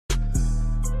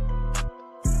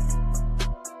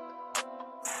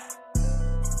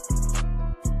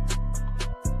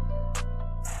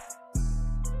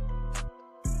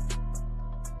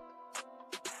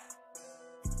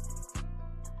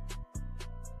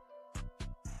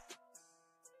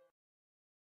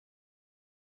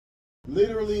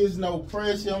Literally is no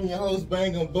pressure. I'm your host,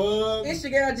 Bang Bug. It's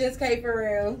your girl, Just K for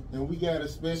real. And we got a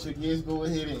special guest. Go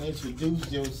ahead and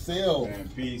introduce yourself. Man,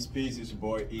 peace. It's your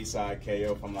boy, Eastside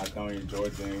KO from Lithonia,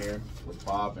 Georgia in here. What's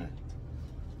poppin'?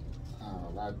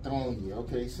 Lithonia.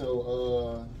 Okay,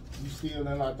 so you still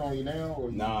in Lithonia now?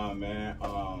 Or Nah, man.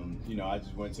 I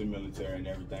just went to the military and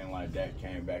everything like that.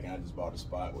 Came back and I just bought a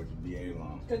spot with the VA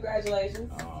loan.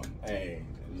 Congratulations. Hey,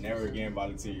 never again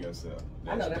volunteer yourself.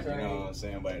 I know that's right. You know what I'm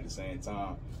saying? But at the same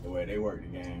time, the way they work the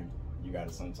game, you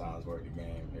gotta sometimes work the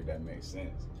game, if that makes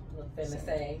sense. Finna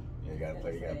say. Yeah, you gotta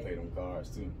play them cards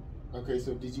too. Okay,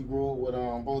 so did you grow up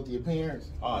with both your parents?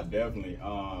 Oh, definitely.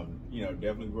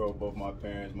 Definitely grew up with both my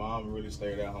parents. Mom really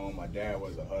stayed at home. My dad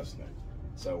was a hustler.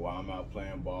 So while I'm out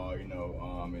playing ball,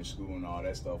 in school and all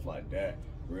that stuff like that,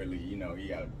 really,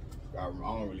 I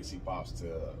don't really see Pops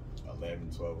till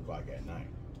 11, 12 o'clock at night.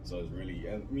 So it's really,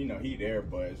 he there,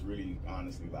 but it's really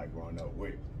honestly like growing up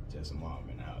with just a mom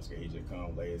in the house. He just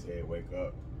come, lay his head, wake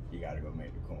up, you gotta go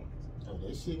make the corners. Oh,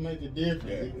 that shit make a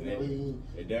difference. Yeah,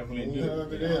 it definitely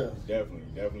do.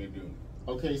 Definitely do.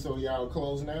 Okay, so y'all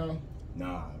close now?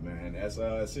 Nah, man, that's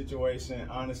a situation,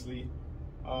 honestly,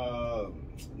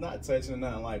 not touching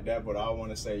nothing like that, but I want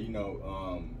to say,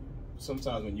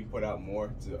 sometimes when you put out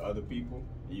more to other people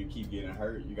and you keep getting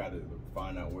hurt, you got to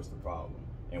find out what's the problem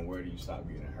and where do you stop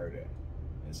getting hurt at.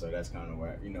 And so that's kind of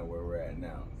where where we're at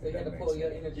now. So you got to pull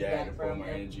your energy back from pull my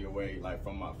energy away, like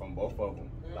from both of them.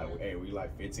 Mm-hmm. Like, hey, we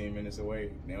like 15 minutes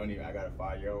away. They don't even. I got a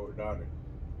 5-year-old daughter.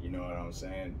 You know what I'm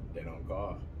saying? They don't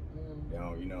call. Mm-hmm. They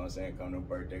don't. You know what I'm saying? Come to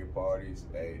birthday parties.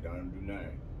 Hey, don't do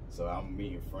nothing. So I'm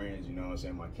meeting friends. You know what I'm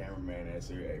saying? My cameraman that's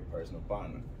here, a personal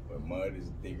partner. But mud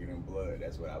is thicker than blood.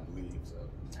 That's what I believe. So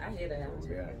I hear that.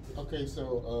 Yeah. Okay,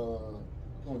 so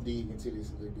I'm gonna dig into this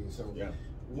a little bit. So yeah.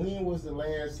 When was the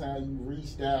last time you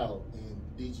reached out and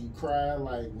did you cry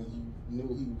like when you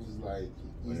knew he was like,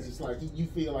 it's just like you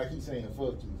feel like he's saying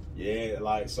fuck you? Yeah,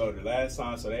 like so the last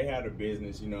time, so they had a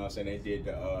business, you know what I'm saying, they did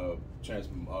the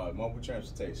mobile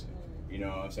transportation. You know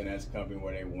what I'm saying, that's a company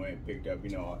where they went, picked up,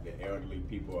 the elderly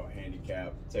people,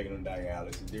 handicapped, taking them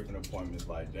dialysis, different appointments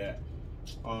like that.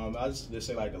 I just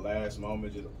say like the last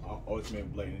moment, just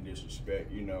ultimate blatant disrespect,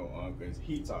 because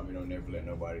he taught me don't never let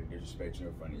nobody disrespect you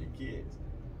in front of your kids.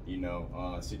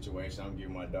 Situation, I'm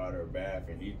giving my daughter a bath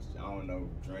and he, I don't know,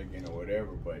 drinking or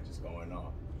whatever, but just going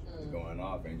off. Going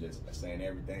off and just saying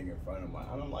everything in front of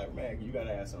I'm like, man, you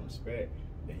gotta have some respect.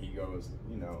 Then he goes,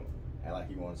 act like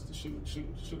he wants to shoot at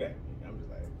me. I'm just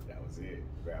like, that was it.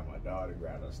 Grab my daughter,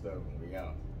 grab her stuff, and we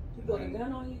out. He put a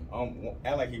gun on you?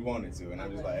 Act like he wanted to, and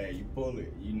I'm just like, hey, you pull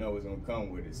it, you know it's gonna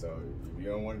come with it. So if you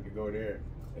don't want it to go there,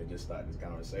 they just start this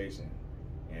conversation.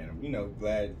 And I'm,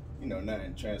 glad,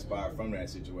 nothing transpired from that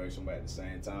situation, but at the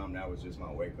same time, that was just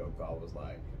my wake-up call. It was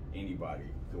like, anybody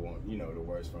could want, the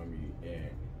worst from you. And,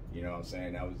 you know what I'm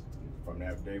saying, that was, from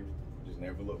that day, just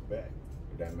never looked back,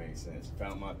 if that makes sense.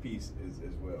 Found my peace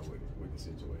as well with the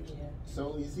situation. Yeah.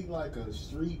 So is he like a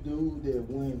street dude that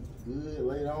went good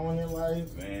later on in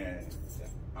life? Man,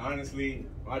 honestly,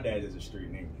 my dad is a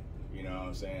street nigga. You know what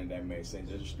I'm saying? That makes sense.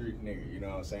 Just a street nigga. You know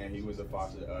what I'm saying? He was a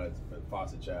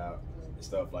foster child and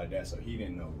stuff like that, so he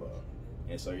didn't know love.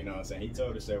 And so, you know what I'm saying? He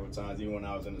told us several times, even when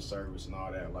I was in the service and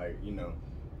all that, like,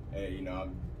 hey, I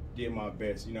did my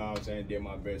best, you know what I'm saying? Did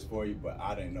my best for you, but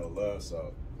I didn't know love,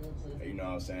 so, you know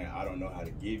what I'm saying? I don't know how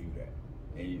to give you that.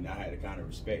 And I had to kind of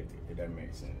respect it, if that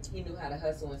makes sense. He knew how to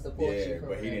hustle and support you. Yeah,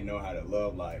 but he didn't know how to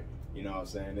love, like, you know what I'm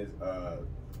saying? This,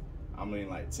 I'm in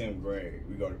like 10th grade.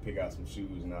 We go to pick out some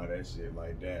shoes and all that shit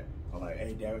like that. I'm like,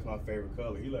 hey, that was my favorite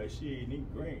color. He like, shit, you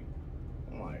need green.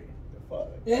 I'm like, the fuck?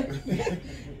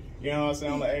 You know what I'm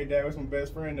saying? I'm like, hey, Dad, what's my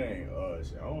best friend name?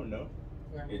 Shit, I don't know.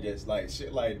 Right. It just like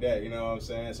shit like that, you know what I'm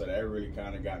saying? So that really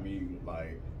kind of got me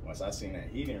like, once I seen that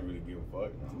he didn't really give a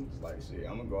fuck, I'm just like, shit,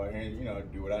 I'm gonna go ahead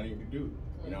and, do what I need to do.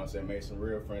 You know what I'm saying? Make some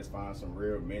real friends, find some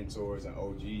real mentors and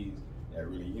OGs that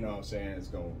really, you know what I'm saying, it's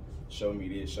gonna show me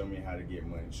this, show me how to get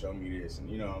money, show me this, and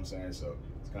you know what I'm saying? So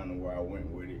it's kind of where I went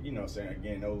with it. You know what I'm saying?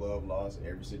 Again, no love lost.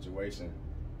 Every situation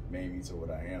made me to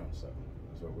what I am. So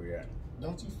that's where we're at.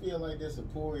 Don't you feel like that's a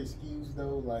poor excuse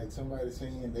though? Like somebody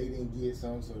saying they didn't get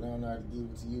something, so they don't know how to give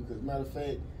it to you? Because matter of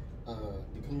fact,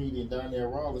 the comedian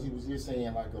Donnell Rawlins, he was just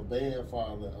saying like a bad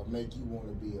father will make you want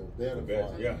to be a better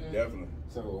father. Yeah, definitely.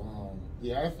 So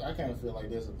I kind of feel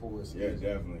like that's a poor excuse.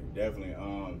 Yeah, definitely.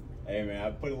 Hey man, I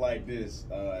put it like this: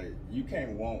 you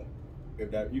can't want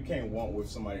what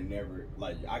somebody never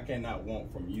like. I cannot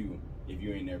want from you if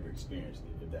you ain't never experienced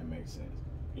it. If that makes sense.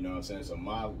 You know what I'm saying? So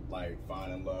my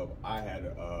finding love,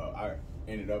 I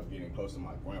ended up getting close to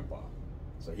my grandpa.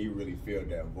 So he really filled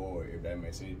that void, if that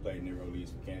makes sense. He played Negro Leagues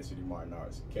for Kansas City Martin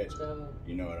Arts, catcher.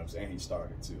 You know what I'm saying? He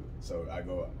started too. So I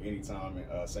go anytime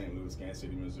in St. Louis, Kansas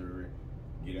City, Missouri,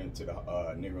 get into the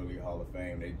Negro League Hall of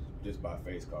Fame, they just buy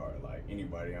face card. Like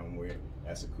anybody I'm with,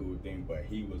 that's a cool thing. But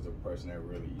he was the person that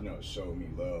really, you know, showed me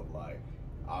love. Like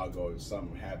I'll go,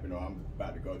 something happen, or I'm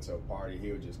about to go to a party,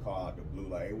 he'll just call out the blue,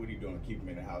 like, hey, what are you doing? Keep him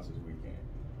in the house this weekend.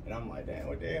 And I'm like, damn,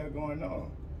 what the hell going on?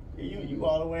 You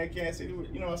all the way in Kansas City,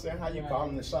 you know what I'm saying? How you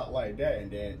calling the shot like that,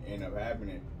 and then end up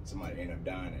happening, somebody end up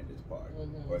dying at this party,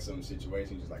 or some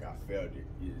situation just like I felt it.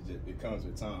 It comes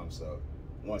with time. So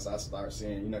once I start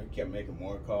seeing, you know, he kept making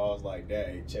more calls like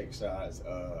that. He checked shots,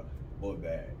 book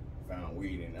bag, found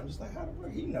weed, and I'm just like, how the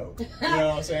fuck he know? You know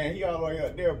what I'm saying? He all the way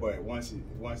up there. But once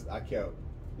I kept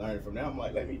learning from that, I'm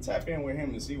like, let me tap in with him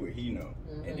and see what he know,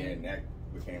 and then that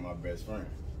became my best friend.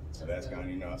 So that's kind of,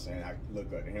 you know what I'm saying, I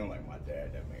look up to him like my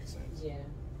dad. That makes sense. Yeah.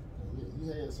 You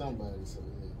had somebody, so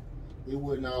yeah. It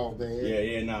wasn't all bad. Yeah,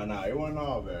 it wasn't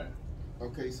all bad.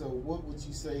 Okay, so what would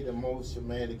you say the most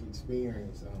traumatic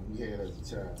experience you had as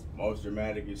a child? Most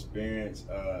dramatic experience,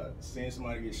 seeing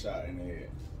somebody get shot in the head.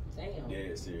 Damn.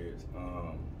 Dead serious.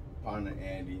 Partner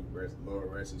Andy,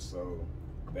 Lord rest his soul,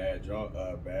 bad drug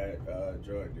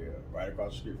deal, right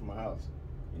across the street from my house.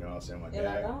 You know what I'm saying? My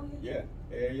dad.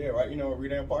 Yeah, right. You know where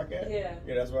Redan Park at? Yeah.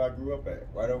 Yeah, that's where I grew up at.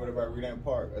 Right over there by Redan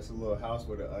Park. That's a little house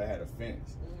where I had a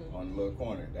fence on the little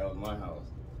corner. That was my house.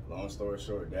 Long story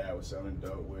short, Dad was selling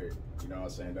dope with, you know what I'm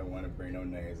saying, don't want to bring no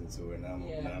names into it,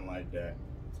 nothing like that.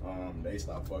 They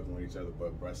stopped fucking with each other,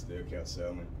 but bro still kept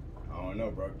selling. I don't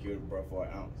know, bro, killed a bro for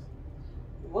an ounce.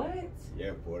 What?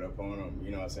 Yeah, pulled up on him.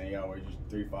 You know what I'm saying? He always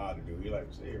used 3-5 to do. He like,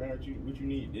 say, man, what you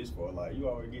need this for? Like, you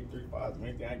always get 3-5s.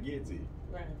 Anything I get to you.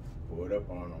 Right. Pulled up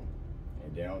on him.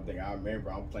 And then I don't think I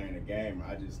remember, I'm playing the game,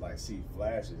 I just like see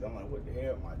flashes. I'm like, what the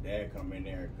hell? My dad come in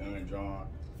there, gun drawn,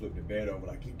 flip the bed over,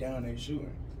 like, get down there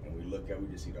shooting. And we look at, we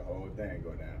just see the whole thing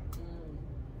go down.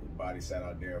 His body sat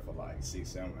out there for like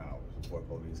 6-7 hours before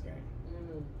police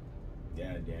came.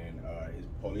 Yeah, and then his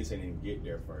police didn't even get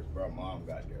there first. Bro, mom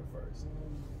got there first.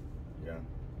 Yeah,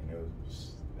 and it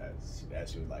was that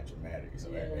shit was like dramatic.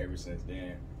 So ever since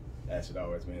then, that shit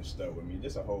always been stuck with me.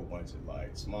 Just a whole bunch of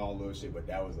like small little shit, but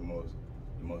that was the most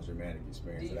dramatic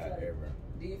experience that I ever.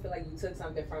 Do you feel like you took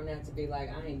something from that to be like,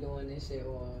 I ain't doing this shit,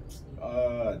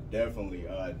 or? Definitely.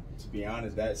 To be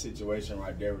honest, that situation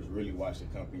right there was really watch the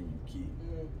company you keep.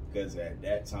 Because at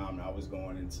that time, I was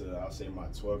going into, I'll say my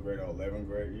 12th grade or 11th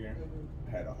grade year.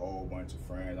 I had a whole bunch of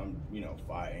friends. I'm, you know,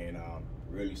 fighting.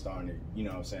 Really starting to, you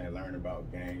know what I'm saying, learn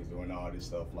about gangs, doing all this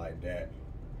stuff like that.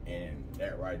 And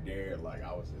that right there, like,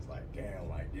 I was just like, damn,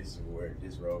 like, this is where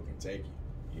this road can take you.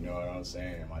 You know what I'm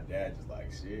saying? And my dad just like,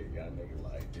 shit, y'all nigga,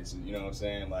 like, this is, you know what I'm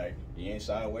saying? Like, he ain't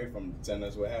shy away from telling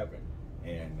us what happened.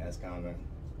 And that's kind of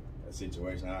a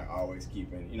situation I always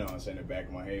keep in, you know what I'm saying, in the back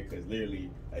of my head. Because literally,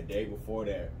 a day before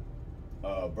that,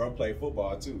 bro played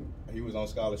football too. He was on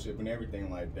scholarship and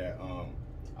everything like that.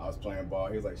 I was playing ball.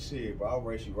 He was like, shit, bro, I'll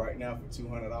race you right now for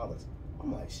 $200.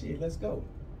 I'm like, shit, let's go.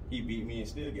 He beat me and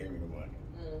still gave me the money.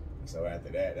 So after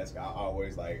that, I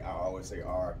always say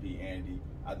R.I.P. Andy.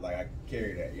 I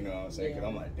carry that, you know what I'm saying? Because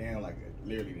I'm like, damn, like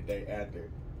literally the day after,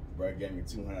 bro gave me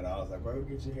 $200. Like, bro, go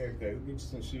get your haircut, go get you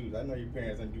some shoes. I know your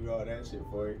parents didn't do all that shit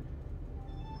for you.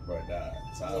 Bro died.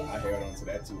 So I held on to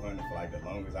that $200 for like the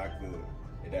longest I could,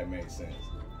 if that makes sense.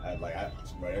 Bro, that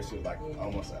shit was like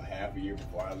almost a half a year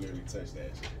before I literally touched that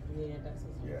shit. Yeah, that's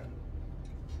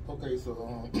what's Okay,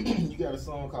 so you got a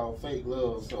song called Fake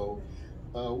Love. So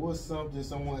what's something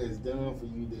someone has done for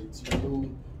you that you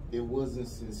knew it wasn't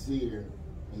sincere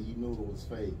and you knew it was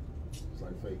fake? It's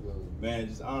like fake love. Man,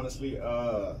 just honestly,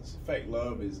 Fake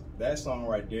Love is, that song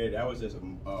right there, that was just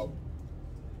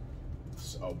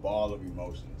a ball of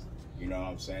emotions. You know what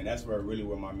I'm saying? That's where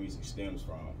my music stems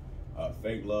from.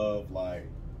 Fake love, like,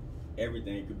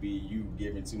 everything could be you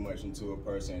giving too much into a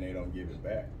person and they don't give it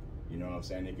back. You know what I'm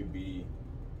saying? It could be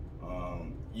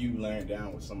you laying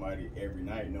down with somebody every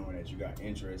night knowing that you got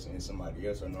interest in somebody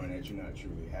else or knowing that you're not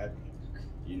truly happy.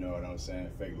 You know what I'm saying?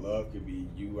 Fake love could be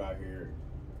you out here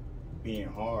being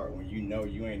hard when you know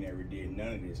you ain't never did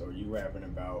none of this, or you rapping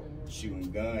about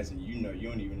shooting guns and you know you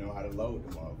don't even know how to load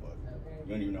the motherfucker.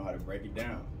 You don't even know how to break it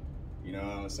down. You know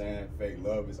what I'm saying? Fake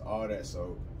love is all that.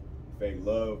 So Fake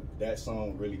Love, that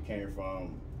song really came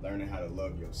from learning how to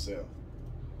love yourself.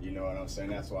 You know what I'm saying?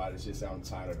 That's why it's just I'm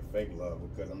tired of the fake love,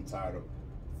 because I'm tired of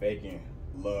faking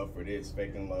love for this,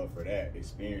 faking love for that,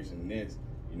 experiencing this.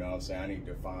 You know what I'm saying? I need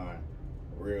to find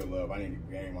real love. I need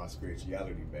to gain my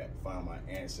spirituality back, find my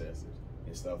ancestors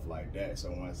and stuff like that.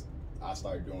 So once I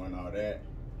start doing all that,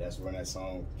 that's when that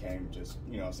song came. Just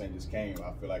you know, what I'm saying, just came.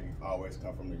 I feel like it always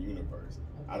come from the universe.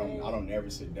 Okay. I don't never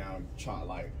sit down trying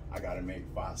like I gotta make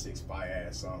 5, 6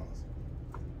 fire-ass songs.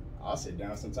 I'll sit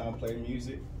down sometimes, play the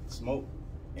music, smoke,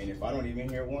 and if I don't even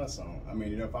hear one song, I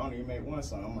mean, if I don't even make one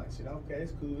song, I'm like, shit, okay,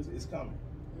 it's cool, it's coming.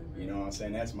 You know what I'm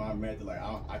saying? That's my method. Like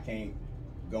I can't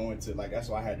go into like that's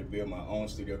why I had to build my own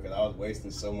studio because I was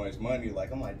wasting so much money.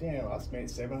 Like I'm like, damn, I spent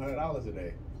 $700 a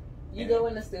day. You go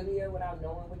in the studio without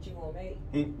knowing what you gonna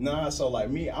make? Nah, so like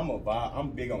me, I'm a vibe.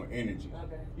 I'm big on energy.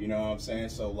 Okay. You know what I'm saying?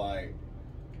 So like,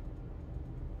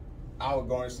 I would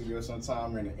go in the studio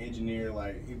sometime and the engineer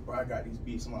like, he probably got these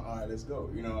beats. I'm like, all right, let's go.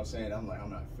 You know what I'm saying? I'm like, I'm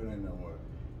not feeling no more.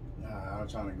 Nah, I'm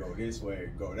trying to go this way,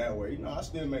 go that way. You know, I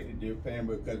still make the deal paying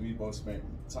because we both spent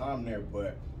time there.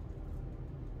 But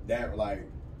that like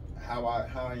how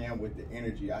I am with the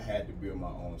energy, I had to build my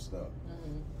own stuff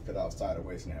because I was tired of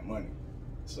wasting that money.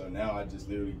 So now I just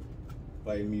literally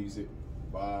play music,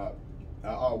 vibe. I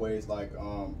always like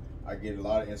I get a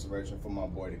lot of inspiration from my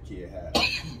boy the Kid Hat.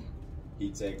 He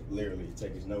take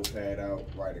his notepad out,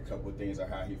 write a couple of things on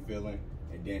how he feeling,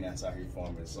 and then that's how he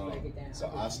form his song.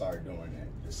 So I started doing that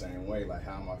the same way. Like,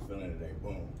 how am I feeling today?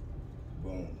 Boom,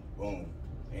 boom, boom,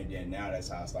 and then now that's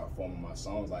how I start forming my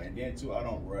songs. Like, and then too, I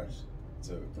don't rush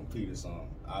to complete a song.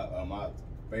 My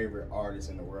favorite artist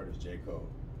in the world is J. Cole.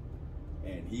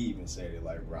 And he even said it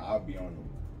like, bro, I'll be on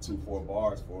 2-4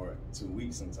 bars for 2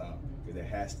 weeks sometimes because it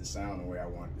has to sound the way I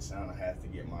want it to sound. I have to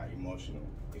get my emotional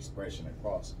expression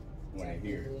across when I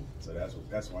hear it. So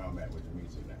that's where I'm at with the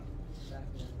music now.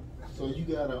 So you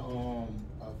got a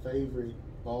favorite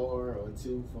bar or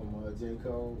two from J.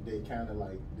 Cole that kind of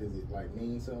like, does it like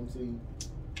mean something to you?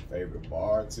 Favorite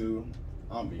bar or two?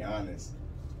 I'm be honest,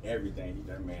 everything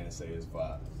that man say is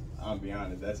fire. I'm be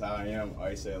honest, that's how I am.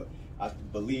 I said, I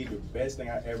believe the best thing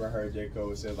I ever heard J.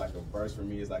 Cole say, like a verse for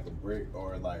me is like a brick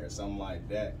or something like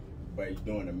that. But he's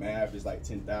doing the math, it's like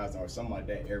 10,000 or something like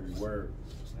that every word.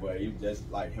 But he just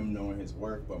like him knowing his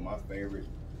work. But my favorite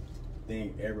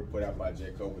thing ever put out by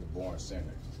J. Cole was Born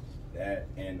Sinner. That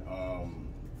and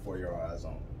For Your Eyes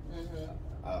On.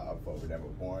 I fuck with that.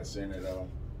 But Born Sinner though,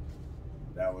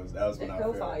 that was when I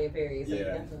felt fire period. So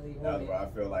yeah, that was where I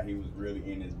felt like he was really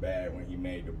in his bag when he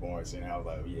made the Born Sinner. I was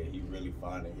like, yeah, he really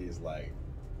finding his like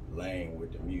lane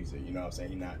with the music. You know what I'm saying?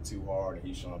 He's not too hard and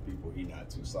he's showing people he not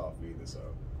too soft either. So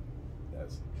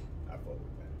I fuck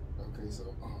with that. Okay,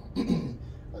 so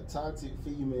a toxic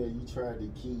female you tried to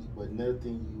keep, but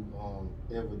nothing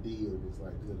you ever did was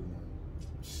like good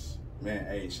enough. Man,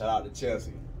 hey, shout out to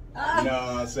Chelsea. You know what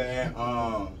I'm saying?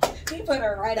 He put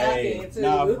her right out there too.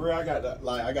 Nah, for real, I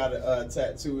got a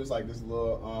tattoo. It's like this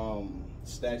little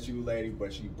statue lady,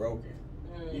 but she broken.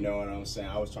 You know what I'm saying?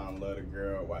 I was trying to love the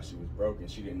girl while she was broken.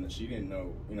 She didn't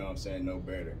know, you know what I'm saying, no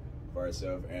better for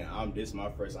herself. And I'm just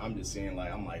seeing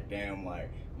like, I'm like, damn, like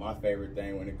my favorite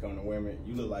thing when it comes to women,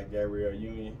 you look like Gabrielle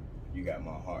Union, you got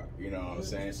my heart. You know what I'm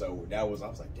saying? So I was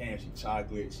like, damn, she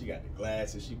chocolate, she got the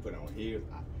glasses, she put on heels.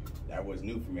 That was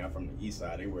new for me. I'm from the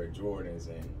Eastside. They wear Jordans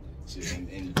and shit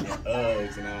and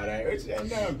Uggs and all that. Which ain't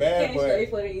nothing bad,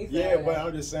 but yeah, but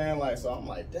I'm just saying like, so I'm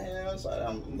like, damn, so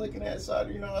I'm looking at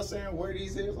Shawty, you know what I'm saying, where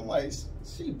these is, I'm like,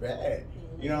 she bad.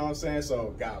 You know what I'm saying?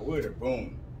 So got with her,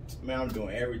 boom. Man, I'm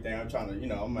doing everything. I'm trying to, you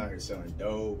know, I'm out here selling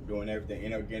dope, doing everything,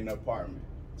 end up getting an apartment.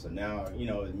 So now, you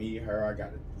know, it's me, her, I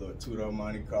got a little $2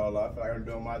 money call off. I feel like I'm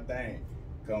doing my thing.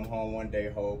 Come home one day,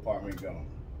 whole apartment gone.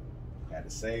 Had to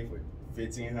save with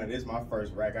 $1,500. This is my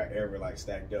first rack I ever like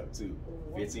stacked up to.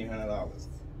 $1,500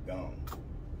 gone.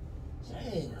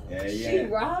 Damn. Yeah. She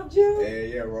robbed you?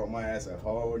 Yeah. Wrote my ass a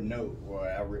whole note. Boy,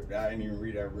 I didn't even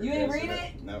read that. You didn't read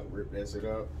it? No, ripped that shit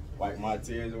up. Wiped my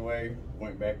tears away.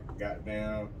 Went back, got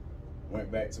down.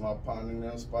 Went back to my partner in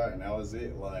that spot, and that was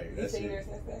it. Like that's it. You seen her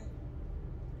since then?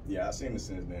 Yeah, I seen it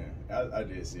since then. I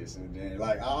did see it since then.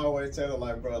 Like I always tell her,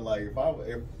 like, bro, like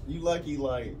if you lucky,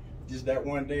 like just that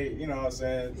one day, you know what I'm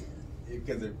saying?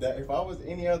 Because if I was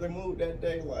any other mood that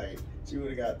day, like she would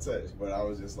have got touched. But I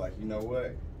was just like, you know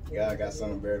what? God got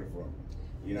something better for me.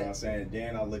 You know what I'm saying?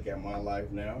 Then I look at my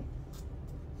life now.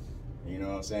 You know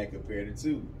what I'm saying? Compared to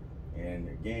two. And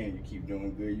again, you keep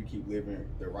doing good. You keep living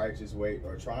the righteous way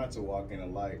or trying to walk in the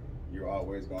light. You're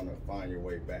always going to find your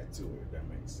way back to it. If that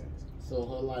makes sense. So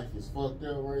her life is fucked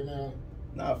up right now?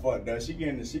 Not fucked up. She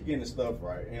getting the stuff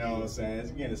right. You know what I'm saying?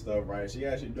 She getting the stuff right. She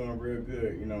actually doing real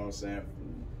good. You know what I'm saying?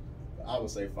 I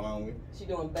would say finally. She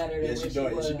doing better than she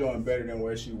doing better than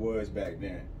where she was back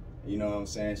then. You know what I'm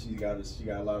saying? She got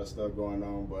a lot of stuff going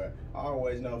on, but I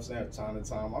always know what I'm saying, time to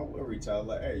time, I will reach out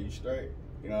like, hey, you straight?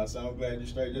 You know what I'm saying? I'm glad you're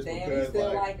straight just damn, because you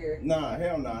still like her. Nah,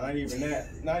 hell no, not even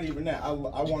that. Not even that. I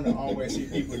want to always see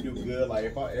people do good. Like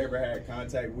if I ever had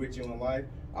contact with you in life,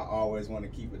 I always want to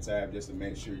keep a tab just to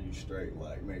make sure you straight,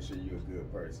 like make sure you're a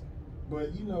good person.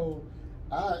 But you know,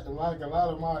 I like a lot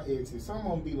of my exes. Some of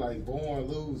them be like born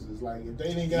losers. Like if they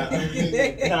ain't got no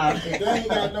nigga, if they ain't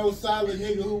got no solid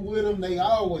nigga who with them, they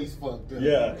always fucked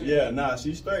up. Nah,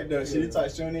 she's straight though. She the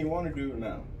type she don't even want to do it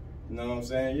now. You know what I'm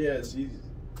saying? Yeah, she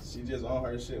just on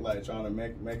her shit, like trying to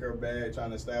make her bag, trying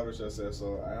to establish herself.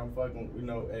 So I'm fucking, you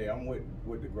know, hey, I'm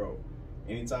with the growth.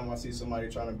 Anytime I see somebody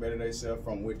trying to better themselves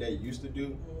from what they used to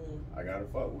do, I gotta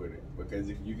fuck with it, because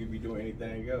if you could be doing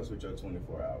anything else with your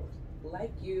 24 hours.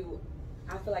 Like you,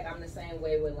 I feel like I'm the same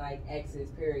way with like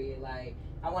exes, period. Like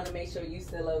I want to make sure you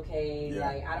still okay.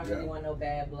 Like I don't really want no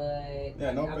bad blood.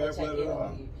 Yeah, no bad blood at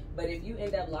all. But if you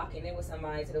end up locking in with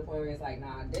somebody to the point where it's like,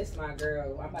 nah, this my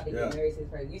girl, I'm about to get married to this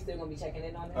person, you still gonna be checking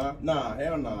in on them? Nah,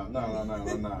 hell nah.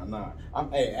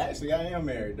 Actually, I am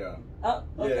married though. Oh,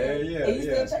 okay. Yeah. And you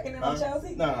still checking in on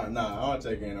Chelsea? Nah, I don't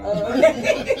check in on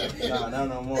her. Nah,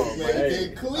 no more. But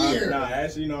hey, clear.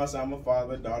 Actually, you know what I'm saying? I'm a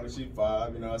father, daughter, she's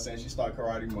 5, you know what I'm saying? She start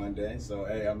karate Monday, so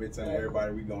hey, I've been telling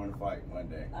everybody we going to fight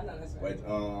Monday. I know that's right.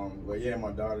 But yeah,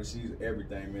 my daughter, she's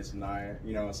everything, Miss Naya.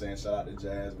 You know what I'm saying? Shout out to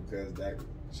Jazz, because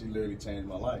she literally changed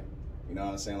my life. You know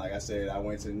what I'm saying? Like I said, I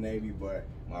went to the Navy, but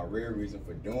my real reason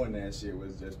for doing that shit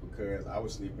was just because I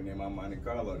was sleeping in my Monte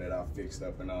Carlo that I fixed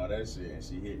up and all that shit, and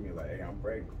she hit me like, hey, I'm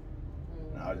pregnant.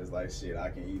 And I was just like, shit, I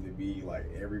can either be like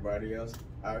everybody else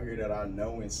out here that I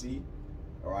know and see,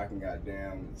 or I can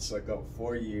goddamn suck up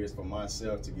 4 years for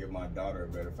myself to give my daughter a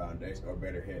better foundation or a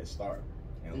better head start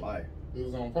in life. It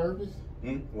was on purpose?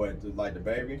 What, like the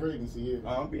baby? Pregnancy, yeah.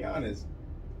 I'll be honest.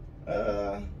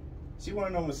 She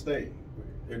wasn't no mistake,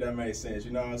 if that makes sense.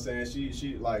 You know what I'm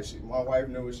saying? My wife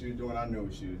knew what she was doing. I knew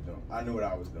what she was doing. I knew what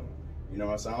I was doing. You know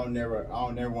what I'm saying? I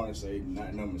don't never want to say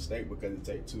not no mistake, because it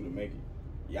takes 2 to make it.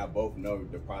 Y'all both know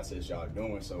the process y'all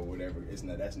doing, so whatever,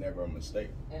 that's never a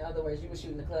mistake. In other words, you were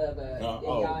shooting the club.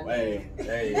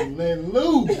 Hey, let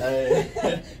loose.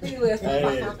 Hey. He was.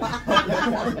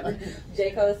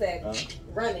 J. Cole said,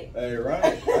 "Run it." Hey, run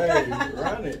it. Hey,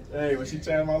 run it. Hey, when she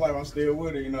changed my life, I'm still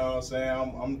with her. You know what I'm saying?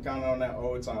 I'm kind of on that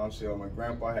old time shit. My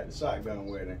grandpa had the shotgun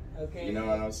with her. Okay. You know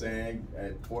what I'm saying?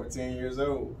 At 14 years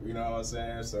old. You know what I'm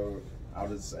saying? So I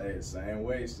was say the same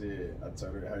way. Shit, I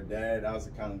told her dad. That was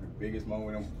kind of the biggest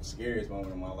moment, scariest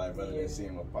moment of my life, other than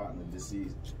seeing my partner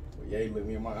deceased. But yeah, he looked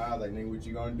me in my eyes like, nigga, what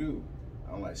you gonna do?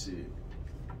 I'm like, shit,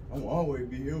 I'm always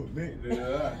be here with me.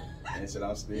 And shit,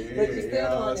 I'm still here. You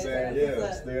know what I'm saying? Yeah,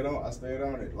 I stayed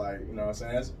on it. Like, you know what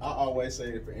I'm saying? I always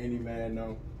say that for any man,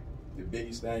 though, the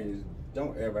biggest thing is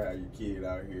don't ever have your kid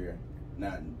out here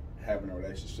not having a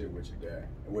relationship with your dad,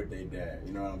 with their dad.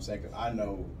 You know what I'm saying? Because I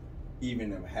know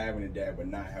even of having a dad but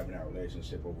not having that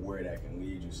relationship of where that can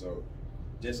lead you. So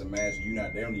just imagine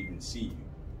they don't even see you.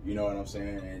 You know what I'm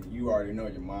saying? And you already know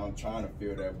your mom trying to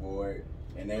fill that void,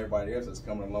 and everybody else that's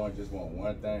coming along just want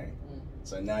one thing.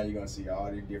 So now you're gonna see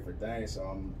all these different things.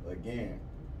 So again,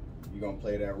 you're gonna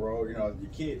play that role. You know,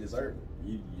 your kid deserve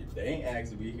it. They ain't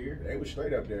asked to be here. They was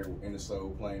straight up there in the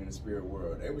soul plane, in the spirit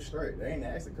world. They was straight. They ain't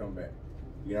asked to come back.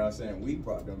 You know what I'm saying? We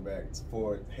brought them back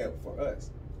for help for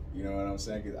us. You know what I'm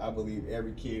saying? Because I believe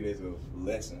every kid is a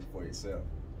lesson for yourself.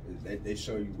 They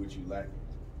show you what you lack.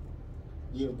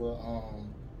 Yeah, but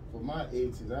for my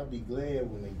exes, I'd be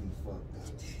glad when they be fucked up.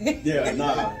 They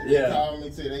call me,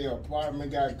 say their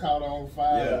apartment got caught on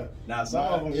fire. Yeah, now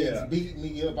some of them, ex beat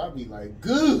me up. I'd be like,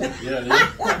 good.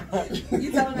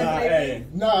 You telling us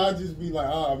Nah, I just be like,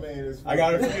 oh man, it's I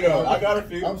got a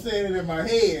few. I'm saying it in my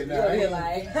head now. You're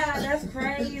like, that's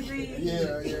crazy.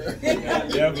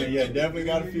 Definitely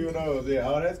got a few of those. Yeah,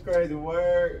 oh, that's crazy.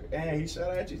 Word. And he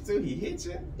shot at you too. He hit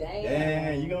you.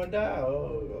 Damn, you gonna die.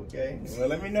 Oh, okay. Well,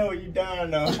 let me know when you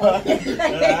dying though.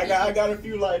 I got a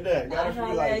few like that.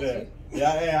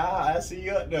 Yeah, I see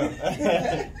you up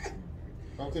there.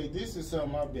 Okay, this is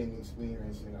something I've been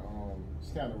experiencing.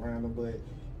 It's kind of random, but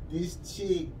this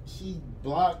chick, she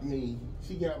blocked me.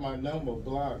 She got my number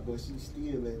blocked, but she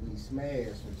still let me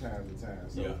smash from time to time.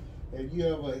 So, have you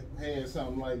ever had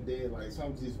something like that, like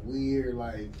something just weird,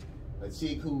 like a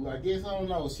chick who, I guess, I don't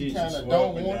know, she kind of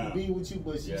don't want to be with you,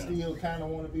 but she still kind of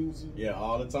want to be with you? Yeah,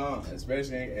 all the time,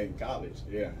 especially in college.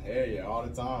 Yeah, all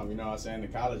the time. You know what I'm saying?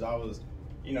 In college, I was,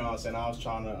 you know what I'm saying, I was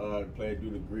trying to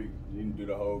do the Greek, do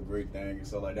the whole Greek thing and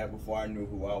stuff like that before I knew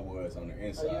who I was on the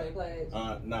inside. Oh, you ain't played?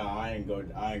 Nah, I ain't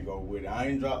go with it. I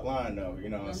ain't drop line though, you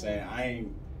know what I'm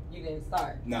saying? You didn't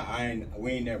start? Nah,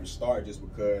 we ain't never start just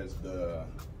because the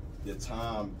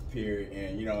time period,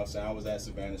 and you know what I'm saying, I was at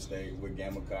Savannah State with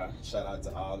Gamma Chi. Shout out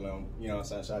to all of them, you know what I'm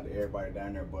saying, shout out to everybody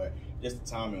down there, but just the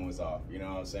timing was off, you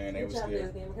know what I'm saying? They was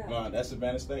still, that's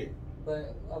Savannah State.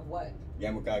 But of what?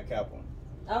 Gamma Chi Kappa.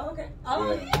 Oh, okay.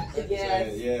 Oh,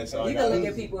 yeah. So you can look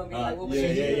at people and be like, what was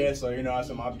yeah. So, you know, I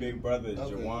said my big brother,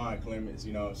 Jawan Clements,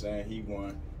 you know what I'm saying? He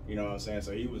won, you know what I'm saying?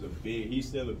 So he's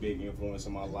still a big influence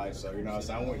in my life. So, you know what I'm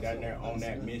saying? I went down there on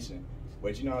that mission.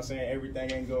 But, you know what I'm saying?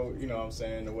 Everything ain't go, you know what I'm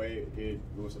saying, the way it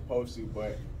was supposed to.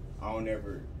 But I don't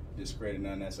ever discredit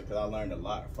none of that. So, because I learned a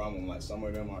lot from them. Like, some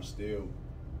of them are still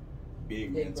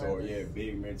big mentors. Yeah,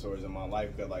 big mentors in my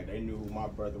life. Because, like, they knew who my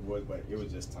brother was, but it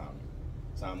was just timing.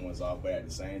 Time was off, but at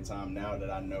the same time, now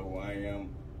that I know who I am,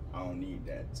 I don't need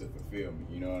that to fulfill me.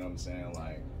 You know what I'm saying?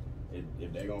 Like,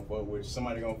 if they gonna fuck with you,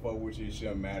 somebody gonna fuck with you, it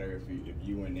shouldn't matter if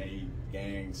you in a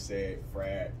gang, set,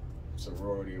 frat,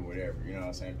 sorority, or whatever. You know what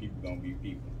I'm saying? People gonna be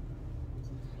people.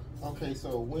 Okay,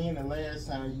 so when the last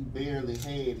time you barely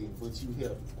had it, but you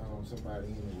helped somebody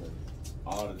anyway?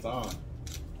 All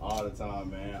the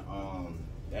time, man.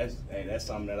 That's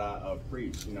something that I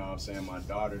preach. You know what I'm saying? My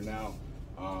daughter now.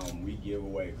 We give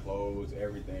away clothes,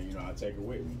 everything, you know, I take it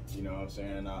with me, you know what I'm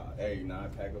saying? I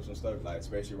pack up some stuff, like,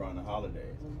 especially around the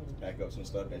holidays, pack up some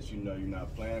stuff that you know you're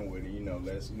not playing with, and, you know,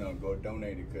 let's, you know, go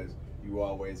donate it, because you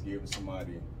always give to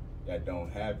somebody that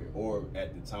don't have it, or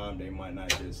at the time, they might not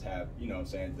just have, you know what I'm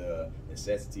saying, the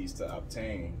necessities to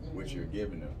obtain what you're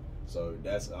giving them. So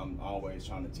I'm always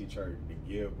trying to teach her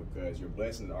to give, because your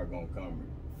blessings are going to come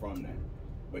from that,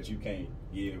 but you can't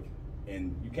give.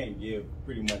 And you can't give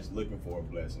pretty much looking for a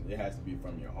blessing. It has to be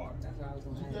from your heart. That's what I was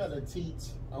going to ask. You gotta teach.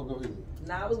 Oh, go ahead.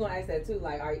 No, I was going to ask that too.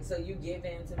 Like, all right, so you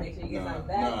giving to make sure you get something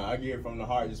back? No, I give from the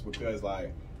heart just because,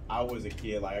 like, I was a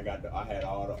kid. Like, I had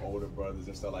all the older brothers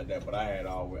and stuff like that, but I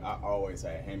always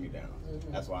had hand-me-downs.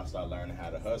 That's why I started learning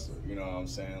how to hustle. You know what I'm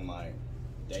saying? Like,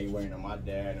 they wearing my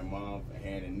dad and mom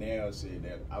hand and nails shit.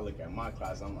 That I look at my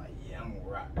class, I'm like, yeah, I'm gonna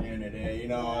rock in there. You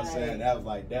know what I'm saying? That was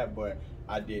like that, but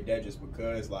I did that just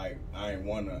because, like, I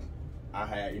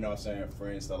had, you know what I'm saying,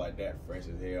 friends, stuff like that, fresh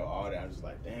as hell, all that. I was just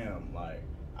like, damn, like,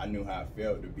 I knew how it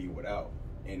felt to be without,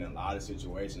 in a lot of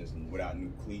situations, without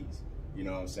new cleats, you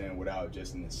know what I'm saying, without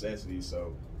just a necessity.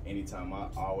 So anytime I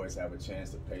always have a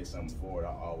chance to pay something forward, I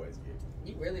always get it.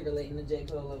 You really relating to J.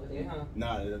 Cole over there, huh?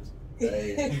 Nah, that's,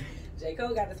 hey. J.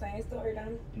 Cole got the same story,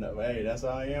 don't he? No, hey, that's how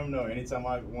I am, though. Anytime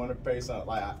I want to pay something,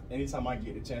 like, anytime I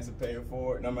get the chance to pay it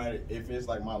forward, no matter if it's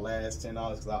like my last $10,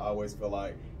 because I always feel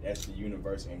like that's the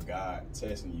universe and God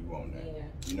testing you on that. Yeah.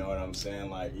 You know what I'm saying?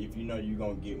 Like, if you know you're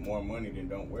going to get more money, then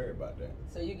don't worry about that.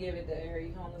 So you give it to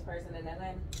every homeless person in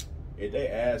Atlanta? If they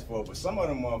ask for it, but some of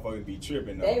them motherfuckers be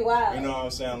tripping, though. They wild. You know what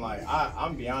I'm saying? Like,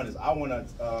 I'm be honest,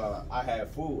 I had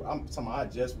food. I'm talking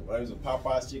about, it was a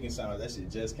Popeye's chicken sandwich. That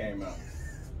shit just came out.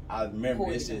 I remember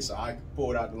this shit, so I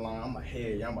pulled out the line. I'm like,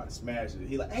 hey, y'all about to smash it.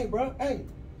 He like, hey, bro, hey,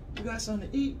 you got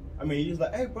something to eat? I mean, he was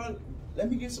like, hey, bro, let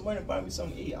me get some money and buy me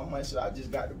something to eat. I'm like, shit, I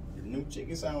just got the new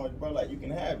chicken sandwich, bro. Like, you can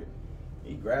have it.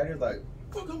 He grabbed it, like,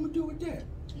 what I'm gonna do with that?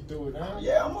 You threw it down?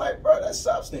 Yeah, I'm like, bro, that's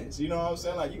substance. You know what I'm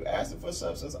saying? Like, you asking for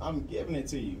substance, I'm giving it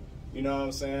to you. You know what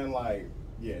I'm saying? Like,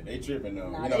 yeah, they tripping though.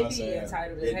 Nah, you know they what I'm be saying?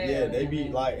 entitled as hell. Yeah, they be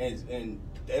like, and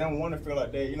they don't want to feel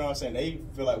like they, you know what I'm saying? They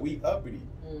feel like we uppity.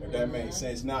 If that makes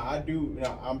sense. Now,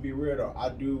 I'm be real though, I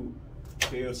do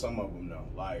feel some of them though.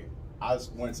 Like, I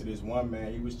went to this one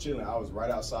man, he was chilling. I was right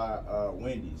outside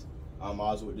Wendy's. I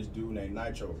was with this dude named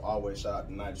Nitro. Always shout out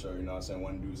to Nitro, you know what I'm saying?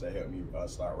 One of the dudes that helped me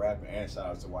start rapping, and shout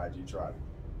out to YG Trotter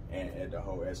and at the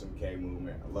whole SMK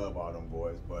movement. I love all them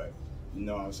boys, but you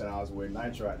know what I'm saying? I was with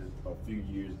Nitro a few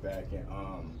years back,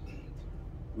 and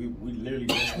we literally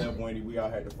just left Wendy. We all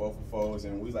had the 4 for 4s,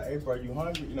 and we was like, hey, bro, you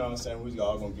hungry? You know what I'm saying? We was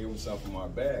all gonna give him something from our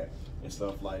bag and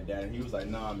stuff like that. And he was like,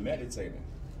 nah, I'm meditating.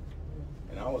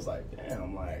 And I was like,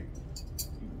 damn, like,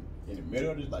 in the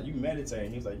middle of this, like, you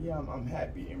meditating? He was like, yeah, I'm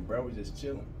happy. And bro was just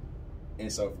chilling.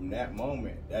 And so from that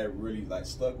moment, that really, like,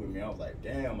 stuck with me. I was like,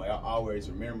 damn, like, I always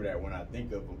remember that when I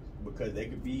think of them, because they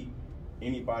could be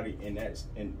anybody in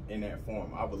that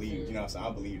form. I believe, you know what I'm saying? I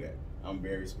believe that. I'm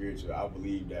very spiritual. I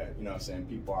believe that, you know what I'm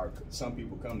saying, some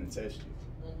people come to test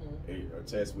you. Or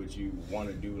test what you want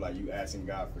to do, like you asking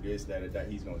God for this, that, or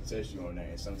that. He's going to test you on that.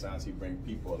 And sometimes he bring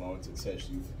people along to test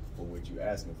you for what you're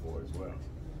asking for as well.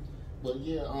 But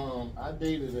yeah, I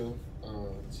dated a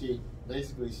chick.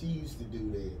 Basically, she used to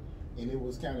do that. And it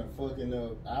was kind of fucking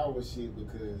up our shit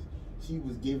because she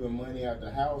was giving money out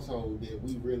the household that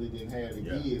we really didn't have to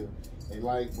give. And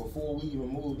like before we even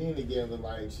moved in together,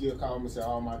 like she'll call me and say,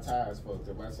 all my tires fucked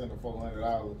up. I sent her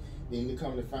 $400. Then to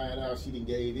come to find out she done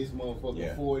gave this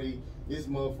motherfucker 40, this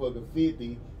motherfucker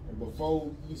 50. And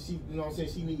before you know what I'm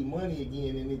saying, she need money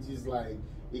again, and it just like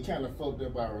it kind of fucked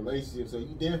up our relationship. So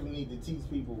you definitely need to teach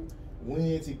people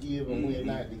when to give and when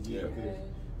not to give. Because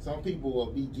some people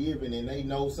will be giving and they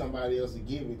know somebody else will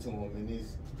give it to them, and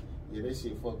Yeah, that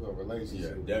shit fuck up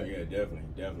relationships.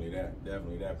 Definitely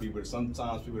that.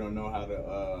 Sometimes people don't know how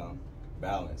to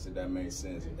balance, if that makes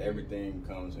sense. Everything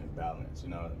comes in balance, you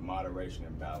know, moderation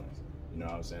and balance. You know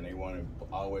what I'm saying? They want to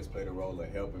always play the role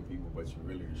of helping people, but you're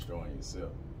really destroying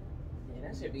yourself. Yeah,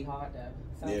 that should be hard though.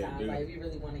 Sometimes, like, if you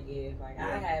really want to give, like,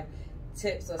 I have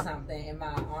tips or something in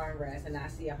my armrest, and I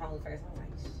see a home face, I'm like,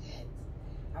 shit,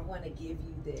 I want to give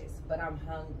you this, but I'm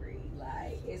hungry.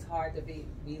 Like, it's hard to be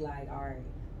like, all right,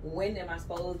 when am I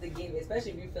supposed to give it?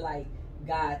 Especially if you feel like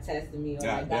God testing me, or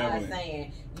like God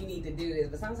saying you need to do this.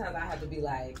 But sometimes I have to be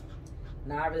like,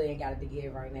 no, I really ain't got it to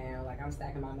give right now. Like, I'm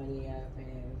stacking my money up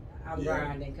and I'm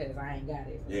grinding because I ain't got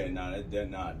it. Yeah, that's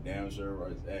not damn sure.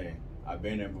 Right? Hey, I've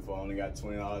been there before. Only got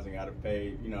 $20 and got to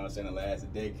pay. You know what I'm saying? The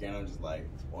last day can. I'm just like,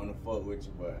 want to fuck with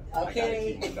you, but I gotta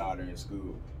keep my daughter in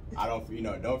school. I don't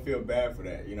feel bad for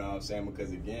that. You know what I'm saying?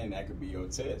 Because again, that could be your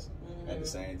test. At the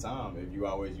same time, if you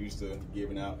always used to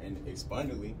giving out and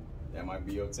expendingly, that might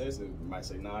be your test. You might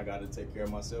say, "Nah, I got to take care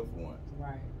of myself for once."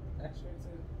 Right. That's true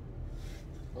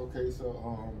too. Okay, so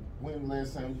when the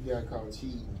last time you got caught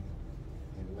cheating,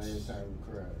 and the last time you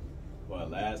cried? Well,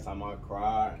 last time I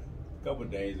cried, a couple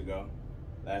days ago.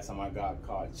 Last time I got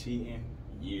caught cheating,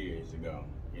 years ago.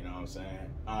 You know what I'm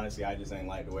saying? Honestly, I just ain't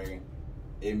like the way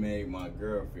it made my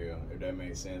girl feel, if that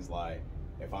makes sense. Like,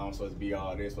 if I'm supposed to be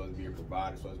all this, supposed to be a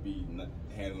provider, supposed to be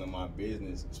handling my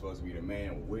business, supposed to be the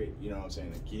man with, you know what I'm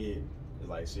saying, the kid, it's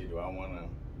like, shit, do I want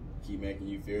to keep making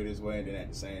you feel this way? And then at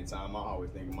the same time, I always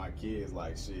think of my kids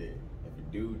like, shit, if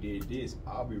a dude did this,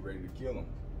 I'll be ready to kill him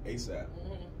ASAP.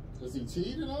 Was he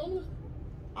cheating on her?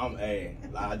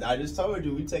 I just told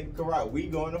you, we take karate. We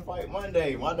going to fight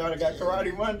Monday. My daughter got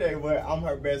karate Monday, but I'm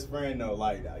her best friend though.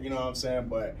 Like, you know what I'm saying?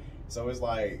 But so it's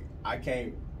like, I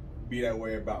can't be that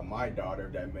way about my daughter,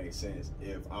 if that makes sense.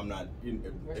 If I'm not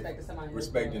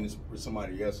respecting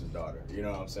somebody else's daughter, you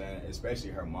know what I'm saying?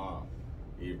 Especially her mom,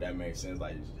 if that makes sense.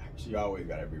 Like, she always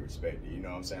gotta be respected, you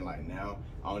know what I'm saying? Like, now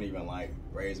I don't even like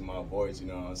raising my voice, you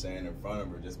know what I'm saying, in front of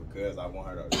her, just because I want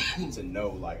her to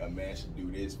know, like, a man should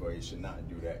do this for you, should not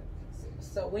do that.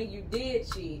 So when you did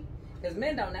cheat, because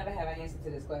men don't never have an answer to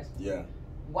this question. Yeah.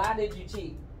 Why did you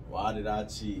cheat? Why did I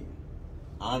cheat?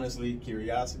 Honestly,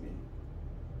 curiosity.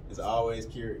 It's always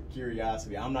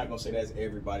curiosity. I'm not gonna say that's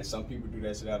everybody. Some people do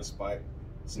that shit out of spite.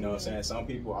 You know what I'm saying? Some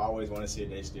people always want to see if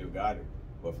they still got it.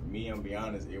 But for me, I'm gonna be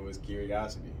honest, it was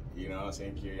curiosity. You know what I'm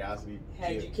saying? Curiosity.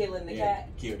 Had you killing the cat?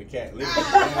 Killed the cat, literally.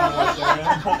 You know what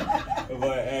I'm saying?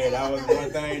 But hey, that was one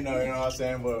thing though, you know what I'm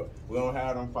saying? But we don't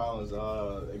have them problems.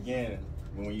 Again,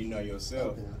 when you know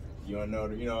yourself, you don't know,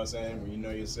 you know what I'm saying? When you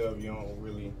know yourself, you don't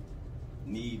really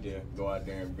need to go out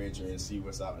there and venture and see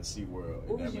what's out in the SeaWorld.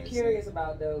 What was you curious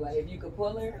about though? Like, if you could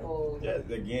pull her, or? Yeah,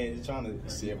 again, just trying to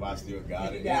see if I still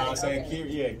got it. You know what I'm saying?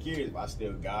 Curious if I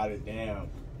still got it. Damn,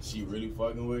 she really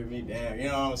fucking with me. Damn, you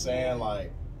know what I'm saying?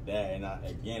 Like that. And I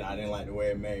didn't like the way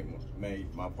it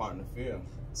made my partner feel.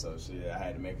 So shit, I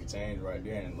had to make a change right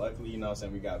there. And luckily, you know what I'm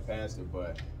saying, we got past it.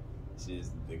 But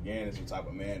just again, it's what type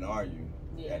of man are you?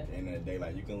 Yeah. At the end of the day,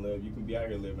 like, you can be out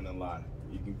here living a lie.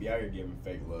 You can be out here giving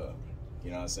fake love. You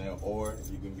know what I'm saying? Or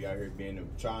you can be out here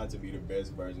trying to be the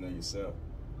best version of yourself.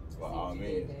 By all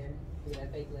means. Do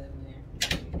that fake love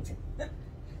in there.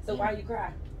 So why you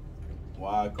cry?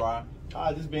 Why I cry?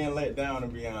 Just being let down, to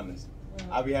be honest.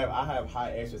 I have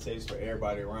high expectations for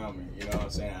everybody around me. You know what I'm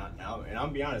saying? And I'll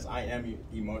be honest, I am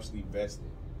emotionally vested.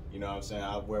 You know what I'm saying?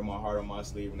 I wear my heart on my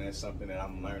sleeve, and that's something that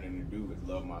I'm learning to do, is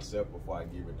love myself before I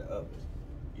give it to others.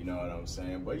 You know what I'm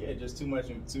saying? But yeah, just too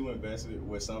invested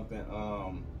with something.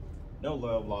 No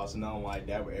love lost, nothing like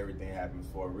that, but everything happens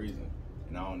for a reason.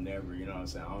 And I don't never, you know what I'm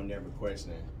saying, I don't never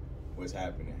question what's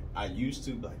happening. I used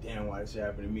to be like, damn, why this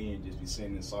happened to me, and just be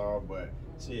sitting in sorrow, but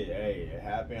shit, hey, it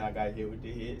happened, I got hit with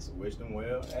the hits, wish them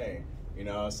well, hey, you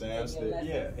know what I'm saying, still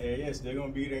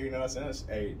gonna be there, you know what I'm saying,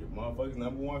 hey, the motherfucker's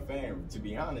 #1 fan, to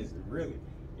be honest, really,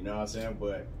 you know what I'm saying,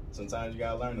 but sometimes you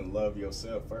gotta learn to love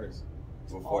yourself first,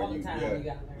 before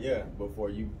before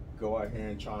you go out here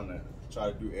and try to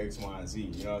do X, Y, and Z.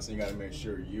 You know what I'm saying? You got to make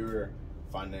sure you're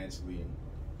financially,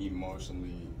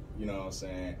 emotionally, you know what I'm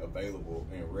saying, available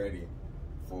and ready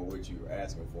for what you're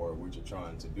asking for, what you're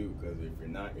trying to do. Because if you're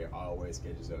not, it always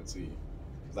catches up to you.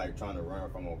 It's like trying to run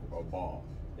from a ball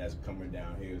that's coming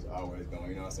downhill. It's always going,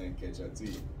 you know what I'm saying, catch up to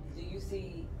you. Do you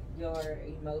see your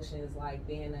emotions like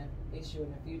being an issue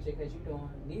in the future because you're doing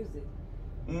music?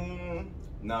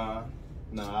 Nah,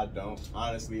 I don't.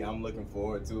 Honestly, I'm looking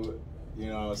forward to it. You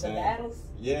know what I'm saying? The battles?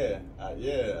 Yeah,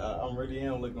 I really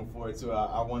am looking forward to it.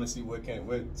 I want to see what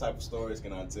type of stories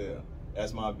can I tell.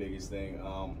 That's my biggest thing.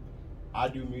 I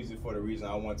do music for the reason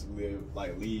I want to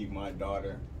leave my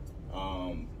daughter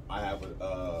I have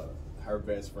her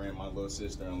best friend, my little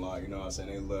sister-in-law, you know what I'm saying?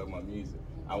 They love my music.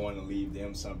 I want to leave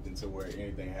them something to where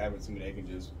anything happens to me, they can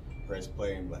just press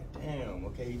play and be like, damn,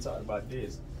 okay, he talked about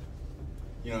this.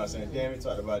 You know what I'm saying? Damn, he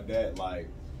talked about that. Like,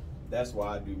 that's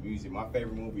why I do music. My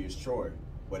favorite movie is Troy.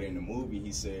 But in the movie,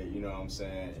 he said, you know what I'm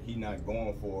saying, he not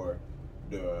going for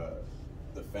the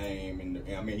fame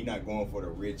and he's not going for the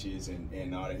riches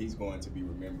and all that. He's going to be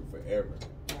remembered forever.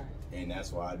 Right. And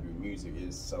that's why I do music.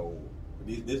 Is so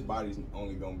this body's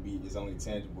only gonna be, it's only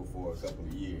tangible for a couple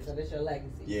of years. So that's your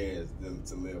legacy. Yeah,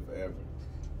 to live forever.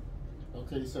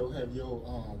 Okay, so have your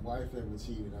wife ever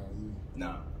cheated on you?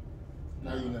 Nah.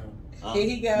 Now you know. Here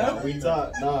he go.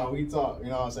 No, we talk. You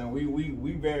know what I'm saying?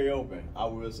 We very open. I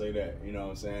will say that. You know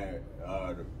what I'm saying?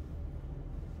 The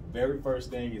very first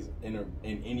thing is in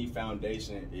any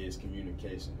foundation is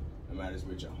communication. No matter it's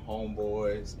with your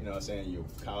homeboys, you know what I'm saying, your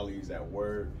colleagues at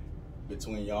work,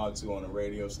 between y'all two on the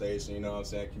radio station, you know what I'm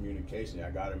saying, communication. I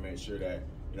gotta make sure that,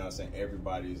 you know what I'm saying,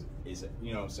 everybody's is,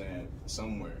 you know what I'm saying,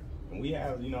 somewhere. And we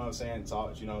have, you know what I'm saying,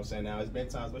 talks, you know what I'm saying. Now it's been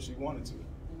times where she wanted to.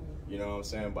 You know what I'm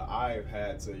saying? But I've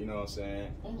had to, you know what I'm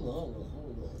saying? Hold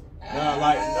on.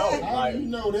 No, you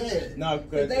know that? No,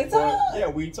 because they talk. Yeah,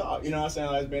 we talk. You know what I'm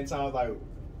saying? Like, it's been times like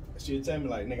she'll tell me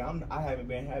like, nigga, I haven't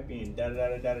been happy and da da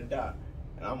da da da da.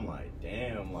 And I'm like,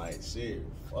 damn, like shit,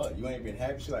 fuck, you ain't been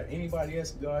happy. She's like, anybody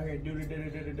else go out here and do da da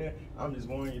da da da. I'm just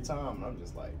wanting your time. And I'm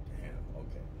just like, damn,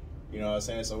 okay. You know what I'm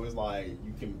saying? So it's like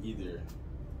you can either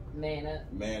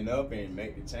man up and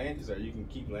make the changes, or you can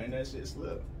keep letting that shit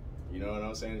slip. You know what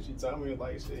I'm saying? She told me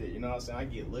like shit. You know what I'm saying? I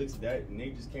get looks that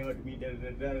nigga just came up to me da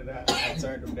da da da da. I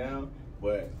turned them down,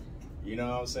 but you know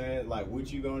what I'm saying? Like,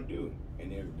 what you gonna do?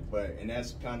 And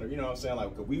that's kind of, you know what I'm saying?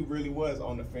 Like, cause we really was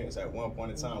on the fence at one point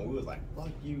in time. We was like,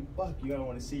 fuck you, I don't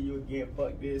want to see you again,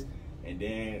 fuck this. And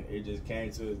then it just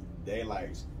came to a day like,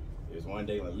 it was one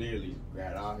day like literally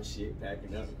grabbed all her shit,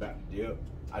 packing up, about to dip.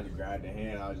 I just grabbed her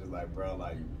hand. I was just like, bro,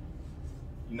 like,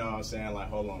 you know what I'm saying? Like,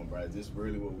 hold on, bro. Is this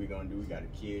really what we gonna do? We got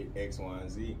a kid, X, Y,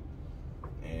 and Z.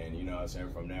 And you know what I'm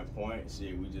saying? From that point,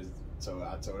 shit,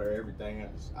 I told her everything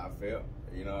I felt.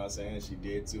 You know what I'm saying? She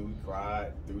did too. We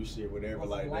cried through shit, whatever,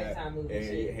 like that. Hell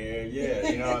yeah,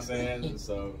 you know what I'm saying?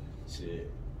 So, shit,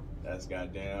 that's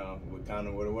goddamn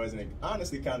what it was. And it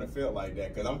honestly kind of felt like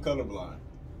that, because I'm colorblind.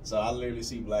 So I literally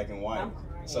see black and white.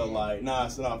 So like, nah,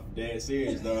 it's not dead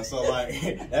serious though. So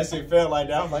like, that shit felt like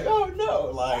that. I'm like, oh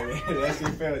no, like that shit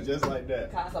felt just like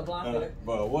that. Casablanca.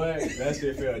 But what? That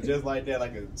shit felt just like that,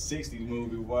 like a '60s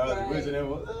movie. Boy, Right.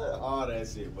 all that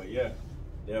shit. But yeah,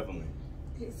 definitely.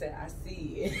 He said, I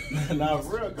see it. Nah,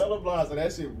 for real, colorblind. So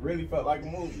that shit really felt like a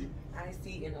movie. I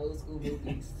see in old school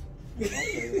movies.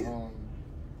 Okay.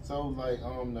 So like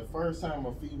the first time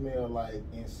a female like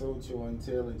insult your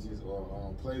intelligence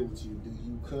or play with you, do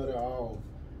you cut her off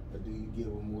or do you give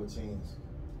her more chance?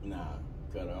 Nah,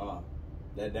 cut her off.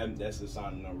 That's a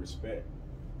sign of no respect.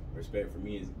 Respect for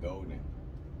me is golden.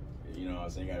 You know what I'm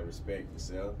saying? You gotta respect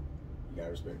yourself. You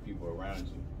gotta respect people around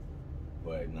you.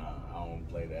 But nah, I don't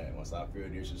play that. Once I feel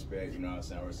disrespect, you know what I'm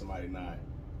saying, or somebody not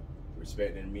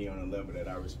respecting me on a level that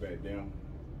I respect them,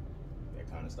 that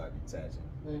kind of start detaching.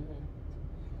 Mm-hmm.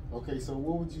 Okay, so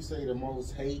what would you say the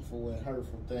most hateful and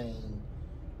hurtful thing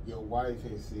your wife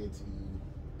has said to you?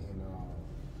 And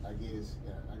I guess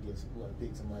we gotta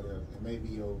pick somebody else, and maybe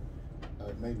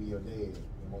your dad.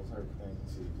 The most hurtful thing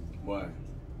he said to you. What?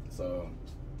 So,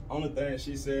 only thing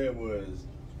she said was,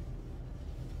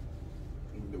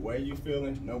 the way you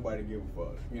feeling, nobody give a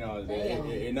fuck. You know,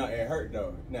 it hurt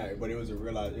though. Nah, but it was a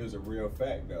real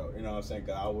fact though. You know what I'm saying?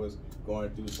 Cause I was going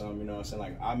through something. You know what I'm saying?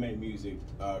 Like I made music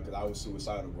cause I was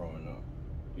suicidal growing up.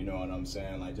 You know what I'm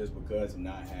saying? Like just because of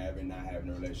not having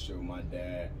a relationship with my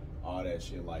dad, all that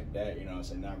shit like that. You know what I'm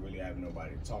saying? Not really having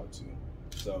nobody to talk to.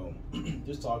 So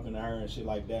just talking to her and shit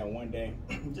like that. One day,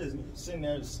 just sitting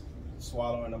there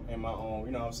swallowing them in my own.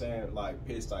 You know what I'm saying? Like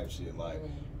piss type shit. Like.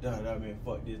 Man,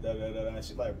 fuck this, and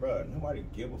she's like, bro, nobody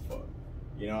give a fuck.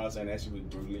 You know what I'm saying? That she was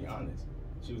brutally honest.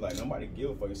 She was like, nobody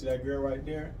give a fuck. You see that girl right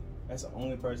there? That's the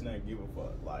only person that give a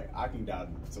fuck. Like, I can die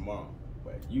tomorrow,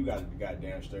 but you got to be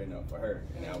goddamn straighten up for her,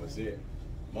 and that was it.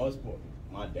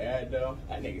 My dad though,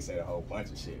 that nigga said a whole bunch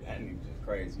of shit. That nigga just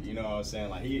crazy. You know what I'm saying?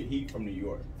 Like he from New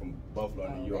York, from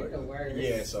Buffalo, New York.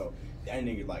 Yeah, so that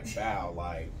nigga like foul.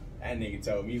 Like that nigga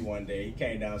told me one day he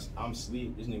came down. I'm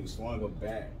asleep. This nigga swung up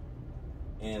back.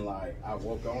 And like I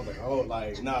woke up, I was like, oh,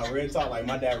 like nah, real talk, like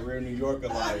my dad real New Yorker,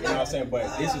 like you know what I'm saying.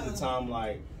 But this is the time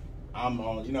like I'm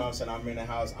on, you know what I'm saying. I'm in the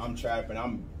house, I'm trapping,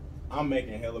 I'm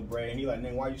making hella bread, and he like,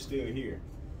 nigga, why you still here?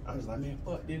 I was like, man,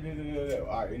 fuck,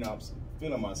 all right, you know, I'm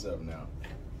feeling myself now.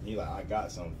 He like, I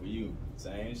got something for you.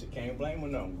 Same shit, can't blame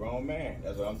him, no. Grown man.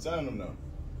 That's what I'm telling him, though.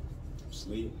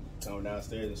 Sleep, come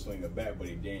downstairs and swing a bat, but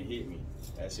he didn't hit me.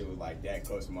 That shit was like that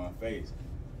close to my face.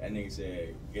 That nigga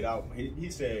said, get out. He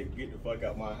said, get the fuck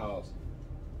out my house,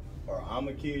 or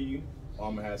I'ma kill you, or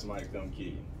I'ma have somebody come kill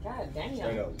you. God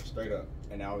damn. Straight up.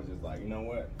 And I was just like, you know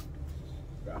what?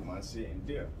 Got my shit and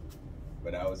dip.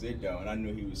 But that was it though, and I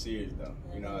knew he was serious though.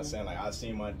 You know what I'm saying? Like, I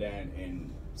seen my dad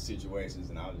in situations,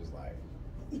 and I was just like,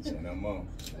 say no more.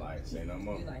 Like, say no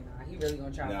more. He's like, nah, he really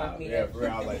gonna try to fuck me. Yeah, for real,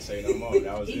 I was like, say no more.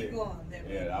 That was it. Going,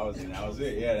 yeah, that was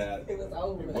it. Yeah, it was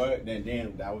over. But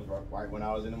then that was right when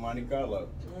I was in the Monte Carlo.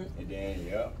 And then,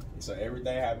 yeah. So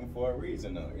everything happened for a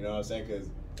reason though. You know what I'm saying? Because,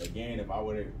 again, if I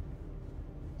would have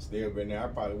still been there, I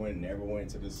probably never went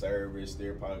to the service,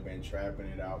 still probably been trapping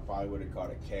it out, probably would have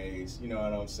caught a case, you know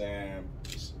what I'm saying?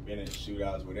 Been in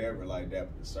shootouts, whatever like that.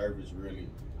 But the service really,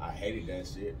 I hated that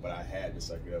shit, but I had to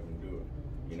suck it up and do it.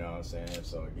 You know what I'm saying?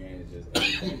 So again, it's just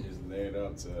everything just led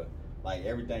up to, like,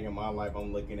 everything in my life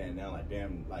I'm looking at now, like,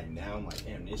 damn, like, now I'm like,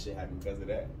 damn, this shit happened because of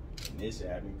that. And this shit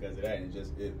happened because of that. And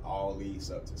it all leads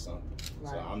up to something.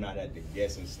 Right. So I'm not at the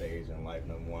guessing stage in life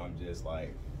no more. I'm just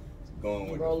like,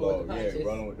 going with the flow. Yeah,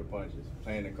 rolling with the punches,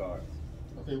 playing the cards.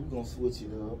 Okay, we're gonna switch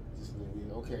it up just a little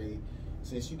bit. Okay,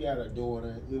 since you got a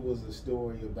daughter, it was a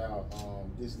story about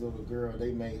this little girl.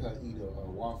 They made her eat a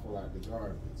waffle out the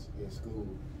garbage at school.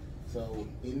 So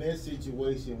in that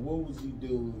situation, what would you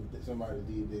do if somebody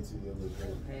did that to your little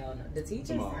girl? Hell no. The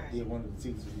teacher? Yeah, one of the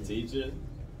teachers. Yeah. Teacher,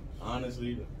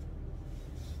 honestly,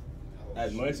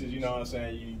 as much as, you know what I'm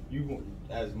saying, you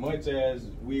as much as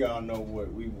we all know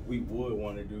what we would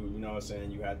want to do, you know what I'm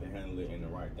saying, you have to handle it in the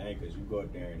right thing, because you go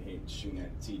up there and shooting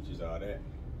at the teachers, all that,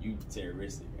 you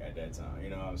terroristic at that time, you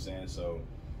know what I'm saying? So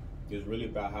it's really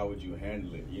about how would you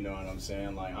handle it, you know what I'm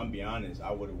saying? Like, I'm be honest,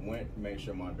 I would have went to make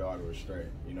sure my daughter was straight,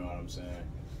 you know what I'm saying?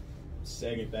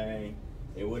 Second thing,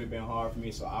 it would have been hard for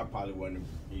me, so I probably wouldn't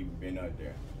have even been up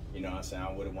there, you know what I'm saying?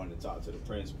 I would have wanted to talk to the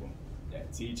principal.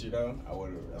 That teacher though, I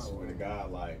would have, I swear to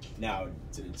God, like, now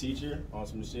to the teacher on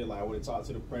some shit, like, I would have talked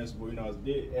to the principal, you know,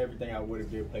 did everything I would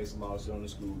have did, place a lawsuit on the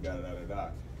school, da.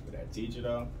 But that teacher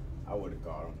though, I would have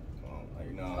caught him. Like,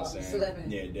 you know what I'm saying?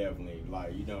 Slipping. Yeah, definitely.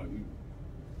 Like,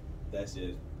 that's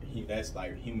just, that's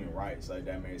like human rights. Like,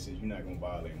 that makes sense. You're not gonna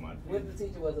violate my. What if the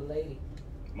teacher was a lady?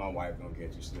 My wife gonna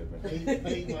catch you slipping.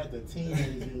 They like a teenager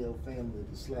in your family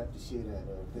to slap the shit out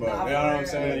of. But you know what I'm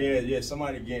saying? Yeah.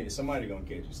 Somebody gonna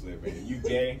catch you slipping. If you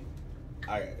gay,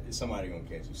 somebody gonna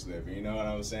catch you slipping. You know what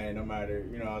I'm saying? No matter,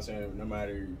 you know what I'm saying? No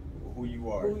matter who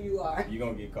you are, you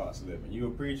gonna get caught slipping. You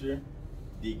a preacher,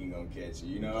 deacon gonna catch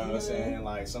you. You know what I'm saying?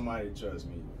 Like, somebody trust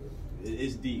me.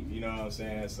 It's deep, you know what I'm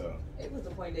saying? So it was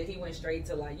the point that he went straight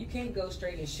to, like, you can't go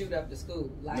straight and shoot up the school.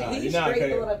 Like, nah, he straight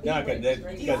going up.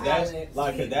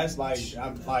 Cause that's like,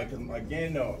 I'm like, cause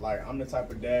again though, like, I'm the type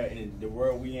of dad in the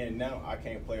world we in now, I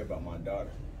can't play about my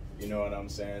daughter. You know what I'm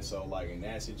saying? So, like, in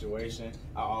that situation,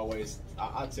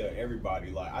 I tell everybody,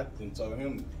 like, I told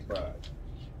him, bruh,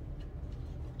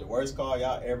 the worst call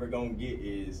y'all ever gonna get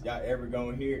is, y'all ever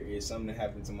gonna hear is something that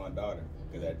happened to my daughter.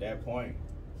 Cause at that point,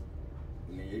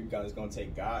 it's gonna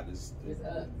take God. It's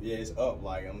up. Yeah, it's up.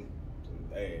 Like, I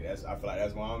feel like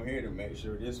that's why I'm here, to make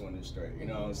sure this one is straight. You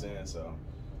know what I'm saying? So,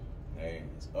 hey,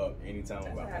 it's up anytime.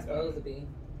 That's about how it's supposed to be.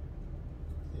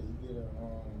 Yeah, you get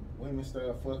women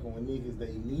start fucking with niggas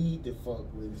they need to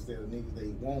fuck with instead of niggas they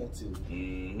want to.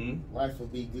 Mm-hmm. Life will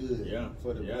be good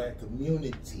for the black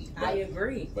community. I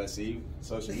agree. But see,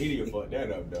 social media fucked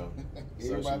that up though.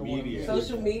 Social media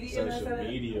fucked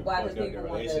up the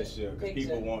relationship, because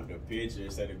people want the picture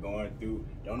instead of going through.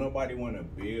 Don't nobody want to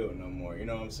build no more. You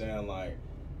know what I'm saying? Like,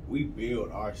 we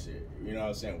build our shit. You know what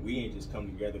I'm saying? We ain't just come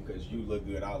together because you look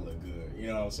good, I look good. You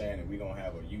know what I'm saying? And we gonna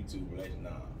have a YouTube relationship.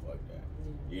 Nah, fuck that.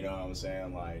 You know what I'm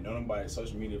saying? Like,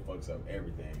 social media fucks up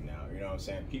everything now. You know what I'm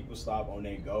saying? People stop on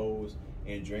their goals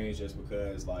and dreams just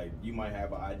because, like, you might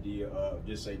have an idea of,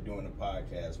 just say, doing a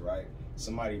podcast, right?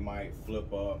 Somebody might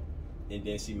flip up and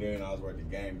then see $1 million worth of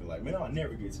game and be like, man, I'll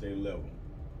never get to their level.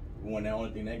 When the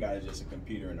only thing they got is just a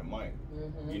computer and a mic.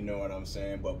 Mm-hmm. You know what I'm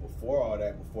saying? But before all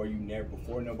that,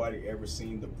 before nobody ever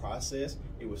seen the process,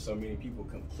 it was so many people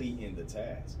completing the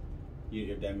task.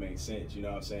 If that makes sense, you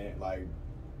know what I'm saying? Like,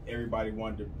 everybody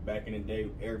wanted to, back in the day,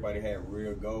 everybody had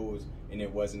real goals, and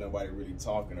it wasn't nobody really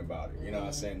talking about it. You know what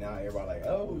I'm saying? Now everybody like,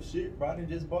 oh shit, Brody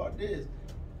just bought this.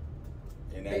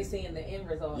 And they seeing the end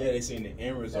result. Yeah, they seeing the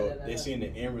end result. They seeing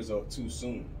the end result too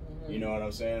soon. Mm-hmm. You know what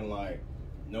I'm saying? Like,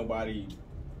 nobody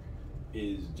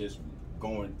is just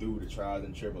going through the trials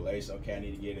and tribulations. Okay, I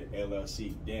need to get an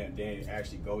LLC. Then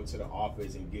actually go to the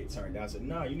office and get turned down. So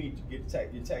no, you need to get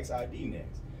your tax ID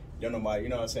next. don't nobody, you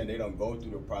know what I'm saying, they don't go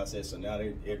through the process. So now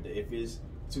if it's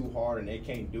too hard and they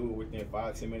can't do it within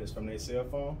 5-10 minutes from their cell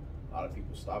phone, a lot of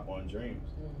people stop on dreams.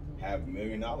 Have $1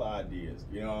 million ideas.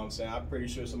 You know what I'm saying? I'm pretty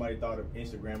sure somebody thought of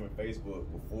Instagram and Facebook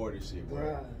before this shit,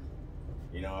 bro.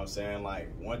 You know what I'm saying? Like,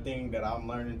 one thing that I'm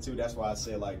learning too, that's why I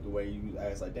said, like, the way you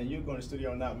asked, like, then you go in the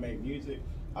studio and not make music.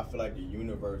 I feel like the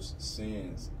universe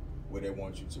sends what they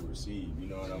want you to receive. You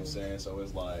know what I'm saying? So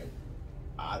it's like,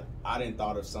 I didn't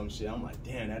thought of some shit. I'm like,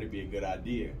 damn, that'd be a good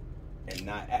idea, and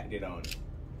not acted on it.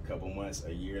 A couple months,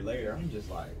 a year later, I'm just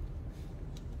like,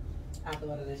 I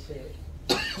thought of this shit.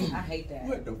 I hate that.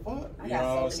 What the fuck? I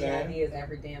got so many ideas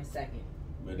every damn second.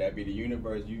 But that be the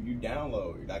universe. You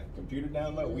download, like a computer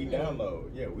download. We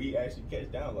download. Yeah, we actually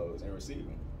catch downloads and receive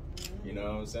them. You know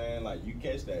what I'm saying? Like, you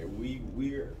catch that.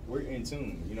 We're in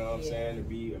tune. You know what I'm saying? To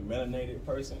be a melanated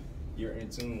person, you're in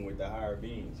tune with the higher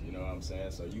beings. You know what I'm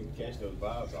saying? So you can catch those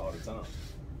vibes all the time.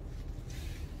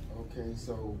 Okay,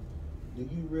 so do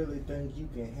you really think you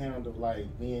can handle, like,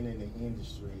 being in the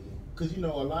industry? Because, you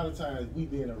know, a lot of times we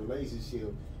be in a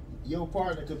relationship, your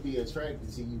partner could be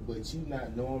attracted to you, but you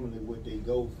not normally what they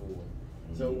go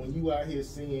for. So when you out here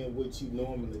seeing what you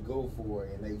normally go for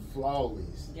and they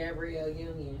flawless, Gabrielle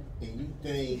Union, and you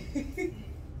think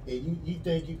you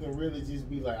think you can really just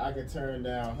be like, I could turn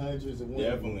down hundreds of women.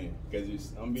 Definitely,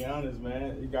 because I'm be honest,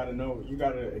 man. You gotta know. You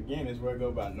gotta, again, it's where it go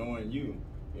about knowing you.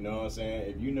 You know what I'm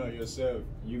saying? If you know yourself,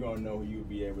 you're gonna know who you'll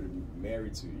be able to be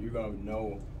married to. You're gonna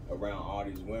know around all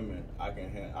these women, I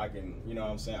can, you know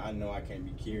what I'm saying? I know I can't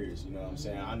be curious, you know what I'm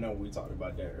saying? I know we talked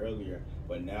about that earlier,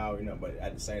 but now, you know, but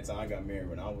at the same time, I got married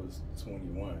when I was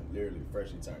 21, literally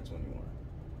freshly turned 21.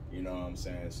 You know what I'm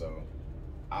saying? So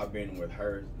I've been with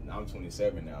her, I'm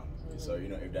 27 now. So, you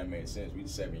know, if that makes sense, we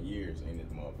 7 years in this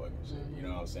motherfucking shit. You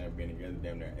know what I'm saying? Been together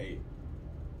damn near 8.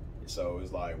 So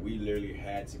it's like, we literally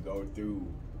had to go through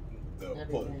the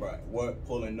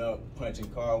pulling up, punching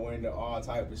car window, all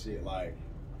type of shit, like,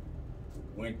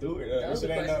 went through it. Those are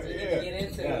questions we can get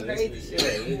into. Crazy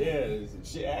shit.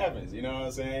 Shit happens. You know what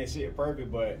I'm saying? Shit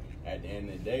perfect, but at the end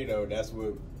of the day, though, that's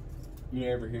what you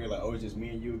ever hear, like, oh, it's just me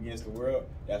and you against the world.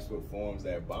 That's what forms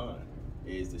that bond.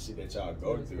 Is the shit that y'all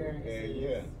go through.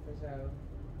 Yeah. For sure.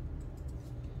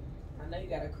 I know you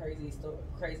got a crazy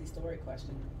story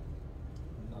question.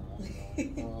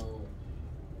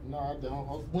 No, I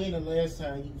don't. When the last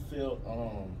time you felt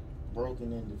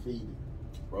broken and defeated?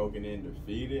 Broken and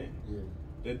defeated? Yeah.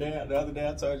 The other day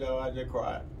I told y'all I just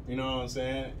cried. You know what I'm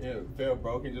saying? It felt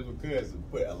broken just because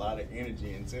it put a lot of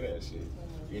energy into that shit.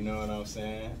 You know what I'm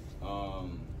saying?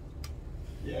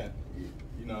 Yeah.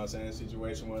 You know what I'm saying? The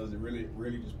situation was it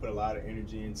really just put a lot of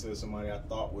energy into somebody I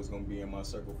thought was gonna be in my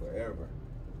circle forever.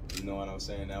 You know what I'm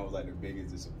saying? That was like the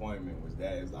biggest disappointment was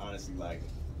that. It's honestly like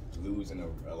losing a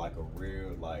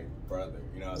real like brother.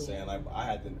 You know what I'm saying? Like I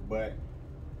had to, but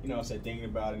you know what I'm saying, thinking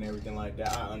about it and everything like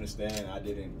that, I understand I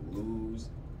didn't lose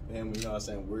him, you know what I'm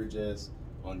saying? We're just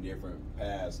on different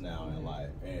paths now in life.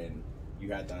 And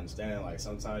you have to understand, like,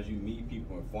 sometimes you meet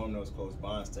people and form those close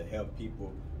bonds to help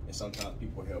people, and sometimes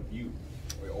people help you.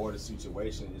 Or the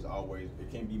situation is always,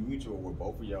 it can be mutual where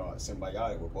both of y'all are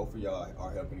symbiotic, where both of y'all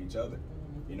are helping each other.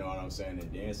 You know what I'm saying?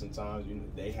 And then sometimes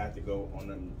they have to go on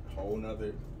a whole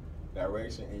nother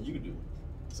direction, and you do.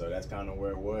 So that's kind of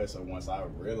where it was. So once I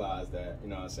realized that, you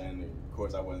know what I'm saying, of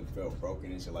course I wasn't felt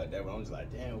broken and shit like that, but I'm just like,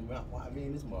 damn, why me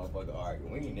and this motherfucker argue?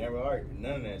 We ain't never argued,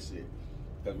 none of that shit.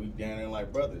 Because we down there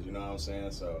like brothers, you know what I'm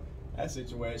saying? So that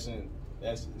situation,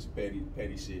 that's just petty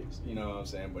shit, you know what I'm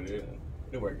saying? But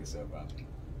it'll work itself out.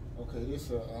 Okay, this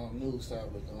is a news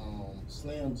topic.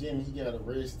 Slim Jimmy, he got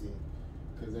arrested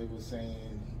because they were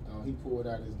saying he pulled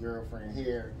out his girlfriend's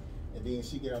hair. And then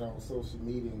she got on social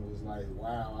media and was like,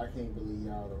 wow, I can't believe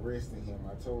y'all arresting him.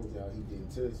 I told y'all he didn't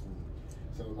touch me.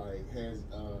 So, like, has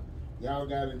y'all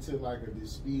got into, like, a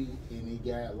dispute and he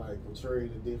got, like,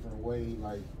 portrayed a different way,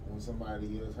 like, when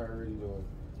somebody else heard it, or?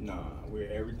 Nah,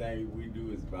 everything we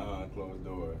do is behind closed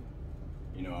doors.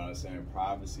 You know what I'm saying?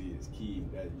 Privacy is key.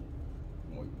 That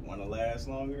you want to last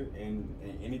longer in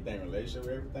anything,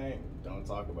 relationship, everything, don't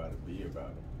talk about it, be about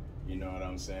it. You know what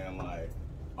I'm saying? Like,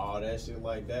 all that shit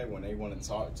like that, when they want to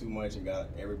talk too much and got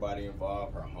everybody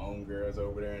involved, her homegirls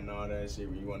over there and all that shit,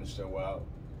 when you want to show out,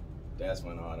 that's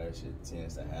when all that shit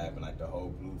tends to happen. Like the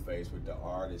whole Blueface with the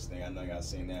artist thing. I know y'all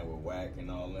seen that with Wack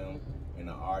and all them. And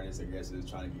the artists, I guess, they're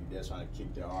trying to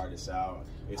kick the artists out.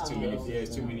 It's too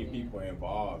many people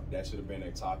involved. That should have been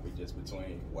a topic just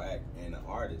between Wack and the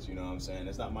artist. You know what I'm saying?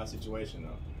 It's not my situation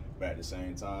though. But at the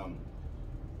same time,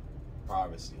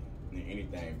 privacy.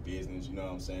 Anything, business, you know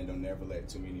what I'm saying? Don't never let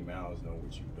too many mouths know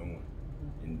what you're doing.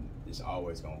 And it's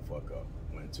always gonna fuck up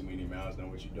doing. Too many mouths know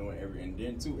what you're doing. And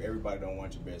then too, everybody don't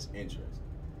want your best interest.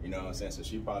 You know what I'm saying? So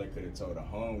she probably could have told her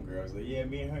homegirls, like, yeah,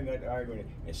 me and her got to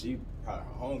arguing, and her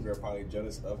homegirl probably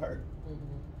jealous of her.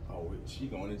 Mm-hmm. Oh, she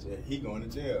going to jail, he going to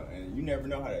jail, and you never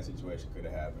know how that situation could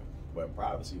have happened. But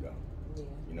privacy though, yeah.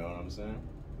 You know what I'm saying?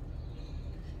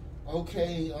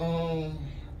 Okay,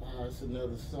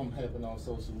 it's something happened on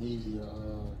social media.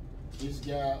 This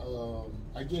guy,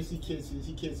 I guess he catches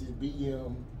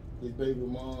BM, his baby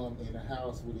mom, in the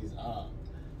house with his aunt.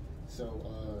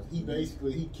 So he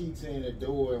kicks in the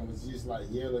door and was just like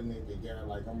yelling at the guy,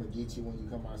 like, I'm gonna get you when you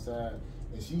come outside.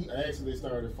 And she actually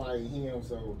started fighting him.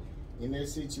 So in that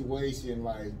situation,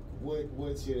 like,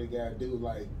 what should a guy do?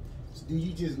 Like, do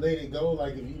you just let it go?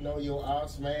 Like, if you know your aunt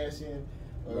smashing,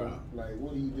 like,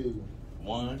 what do you do?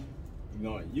 One,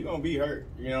 you're gonna be hurt.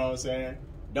 You know what I'm saying?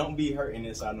 Don't be hurt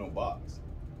inside no box.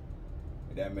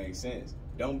 If that makes sense.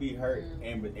 Don't be hurt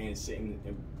and sitting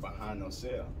behind no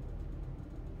cell.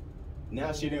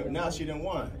 Now she didn't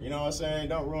won. You know what I'm saying?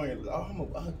 Don't ruin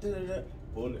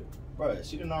it. Bullet. Bro,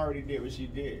 she done already did what she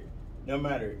did. No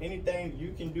matter anything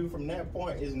you can do from that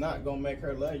point is not gonna make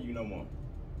her love you no more.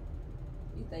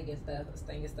 You thinking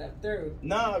stuff through?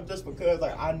 Nah, just because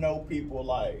like I know people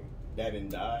like that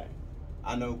didn't die.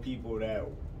 I know people that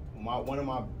one of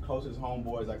my closest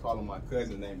homeboys, I call him my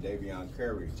cousin, named Davion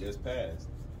Curry, just passed.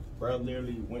 Bro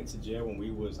literally went to jail when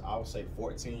we was, I would say,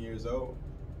 14 years old.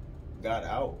 Got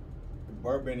out.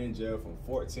 Bro been in jail from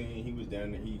 14. He was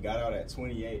down there. He got out at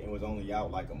 28 and was only out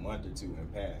like a month or two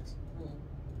and passed.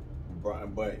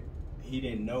 Bro, but he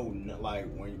didn't know, like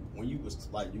when you was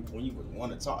like when you would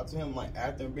want to talk to him, like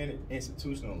after being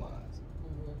institutionalized.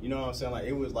 You know what I'm saying? Like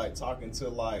it was like talking to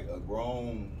like a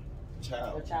grown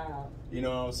child. You know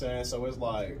what I'm saying? So it's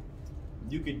like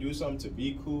you could do something to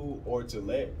be cool or to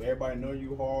let everybody know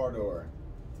you hard,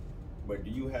 but do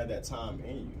you have that time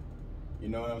in you? You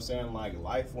know what I'm saying? Like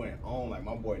life went on. Like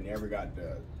my boy never got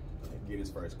to get his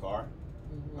first car.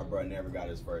 My brother never got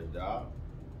his first job.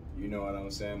 You know what I'm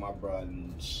saying? My brother,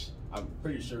 I'm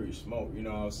pretty sure he smoked. You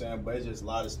know what I'm saying? But it's just a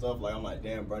lot of stuff. Like I'm like,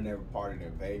 damn, bro never partied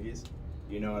in Vegas.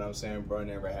 You know what I'm saying? Bro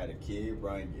never had a kid.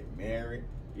 Bro ain't get married.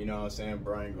 You know what I'm saying?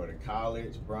 Bro ain't go to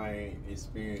college. Bro ain't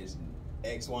experienced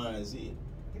X, Y, and Z.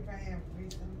 If I have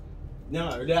reason. No,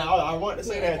 I want to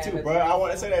say that too, bro. I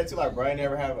want to say that too. Like, bro ain't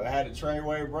never had a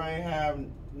trayway. Bro ain't have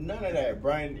none of that.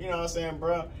 Bro ain't, you know what I'm saying?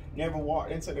 Bro never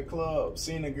walked into the club,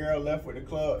 seen a girl, left with the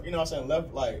club. You know what I'm saying?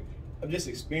 Left, like, I've just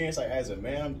experienced, like, as a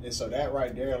man. And so that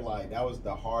right there, like, that was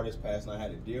the hardest person I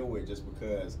had to deal with just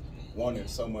because wanting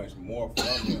so much more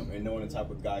from him and knowing the type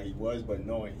of guy he was, but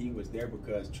knowing he was there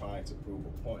because trying to prove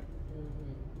a point.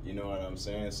 You know what I'm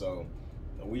saying? So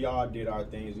we all did our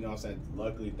things, you know what I'm saying?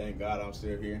 Luckily, thank God I'm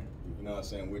still here, you know what I'm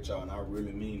saying, with y'all, and I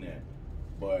really mean that.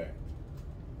 But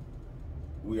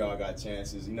we all got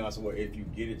chances, you know, so if you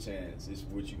get a chance, it's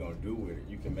what you gonna do with it.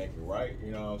 You can make it right,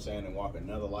 you know what I'm saying, and walk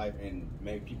another life and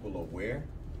make people aware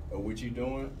of what you're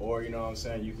doing, or, you know what I'm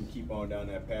saying, you can keep on down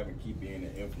that path and keep being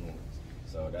an influence.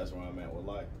 So that's where I'm at with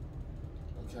life.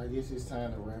 Okay, I guess it's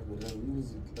time to wrap it up. You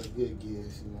was a good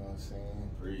guest, you know what I'm saying?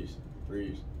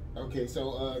 Preach. Okay,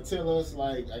 so tell us,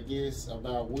 like, I guess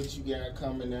about what you got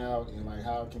coming out and, like,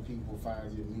 how can people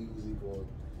find your music or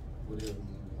whatever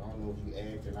I don't know if you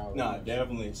act and all that. Nah,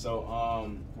 definitely. So,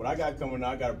 what I got coming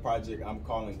out, I got a project I'm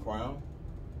calling Crown.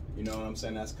 You know what I'm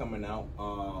saying? That's coming out.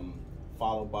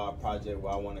 Followed by a project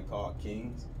what I want to call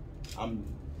Kings. I'm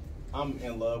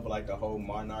in love with, like, the whole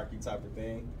monarchy type of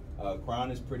thing.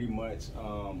 Crown is pretty much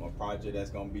a project that's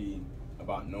going to be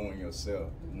about knowing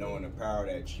yourself, knowing the power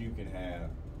that you can have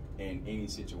in any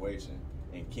situation.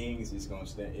 And Kings is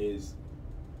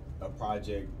a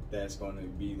project that's going to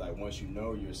be like, once you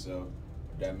know yourself,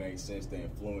 if that makes sense, the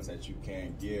influence that you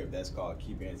can give, that's called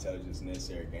Keeping Intelligence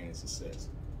Necessary, Gaining Success.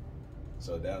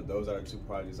 So those are the two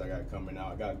projects I got coming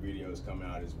out. I got videos coming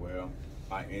out as well.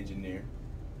 I engineer,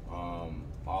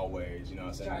 always, you know what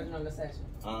I'm saying? Charging on the session.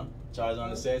 Charging on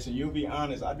the session. You'll be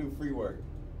honest, I do free work.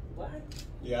 What?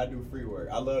 Yeah, I do free work.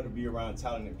 I love to be around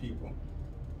talented people.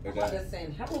 I'm about to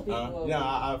send help people.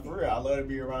 I for real, I love to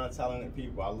be around talented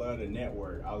people. I love to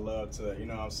network. I love to, you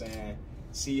know what I'm saying,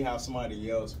 see how somebody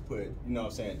else put, you know what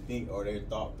I'm saying, think or their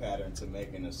thought pattern to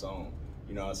making a song.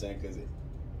 You know what I'm saying? Because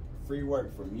free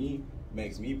work for me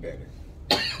makes me better.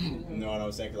 You know what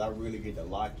I'm saying? Because I really get to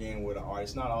lock in with an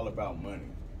artist. It's not all about money.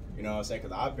 You know what I'm saying?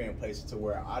 Because I've been in places to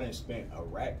where I done spent a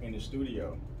rack in the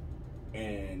studio.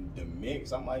 And the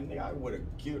mix, I'm like, nigga, I would have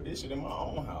killed this shit in my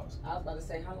own house. I was about to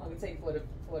say, how long it take for the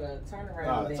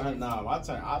turnaround?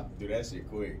 I do that shit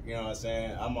quick. You know what I'm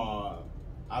saying?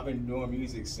 I've been doing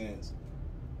music since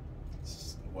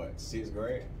what, 6th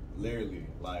grade, Literally,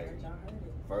 like,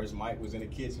 first mic was in the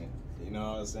kitchen. You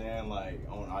know what I'm saying? Like,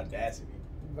 on Audacity.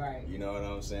 Right. You know what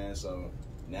I'm saying? So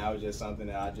now it's just something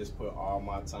that I just put all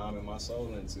my time and my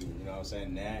soul into. You know what I'm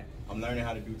saying? Now I'm learning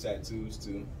how to do tattoos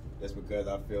too. That's because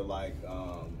I feel like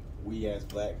we as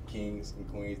black kings and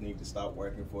queens need to stop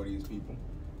working for these people.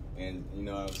 And you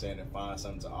know what I'm saying, and find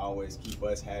something to always keep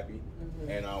us happy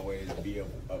and always be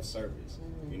of service.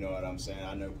 You know what I'm saying?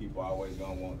 I know people always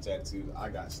gonna want tattoos. I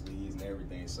got sleeves and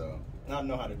everything, so and I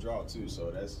know how to draw too.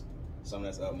 So that's something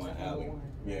that's up my alley.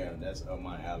 Yeah, that's up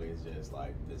my alley. Is just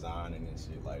like designing and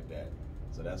shit like that.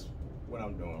 So that's what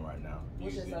I'm doing right now.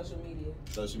 What's your social media?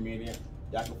 Social media,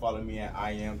 y'all can follow me at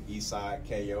I am Eastside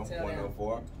KO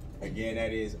 104. Again,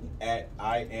 that is at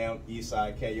I am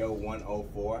Eastside KO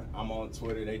 104. I'm on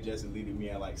Twitter. They just deleted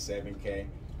me at like 7K,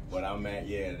 but I'm at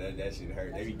that shit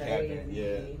hurt. They be capping.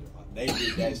 Yeah, they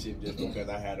did that shit just because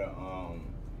I had a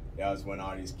that was when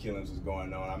all these killings was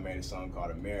going on. I made a song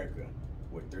called America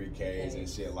with 3Ks and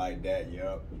shit like that.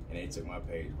 Yup, and they took my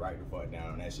page right the fuck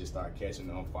down. And that shit started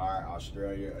catching on fire.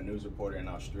 Australia, a news reporter in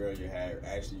Australia had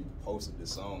actually posted the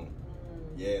song.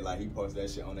 Yeah, like he posted that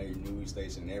shit on their news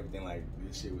station and everything. Like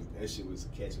that shit was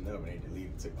catching up, and they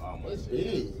deleted, took all my shit.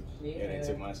 Big. Yeah, they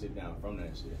took my shit down from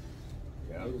that shit.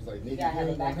 Yeah, it was like, nigga, you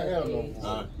ain't gonna have no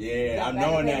more. Yeah, I'm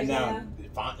knowing that now.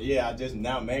 Yeah, I just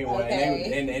now made one,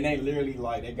 and they literally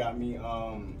like they got me.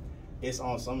 It's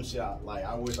on some shit. Like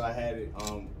I wish I had it.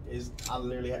 I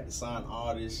literally had to sign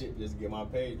all this shit just to get my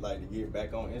page, like to get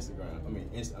back on Instagram. I mean,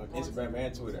 Instagram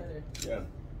and Twitter. Yeah.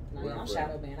 No, I'm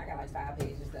shadow banned. I got like 5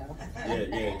 pages though.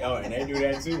 Yeah. Oh, and they do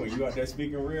that too when you out there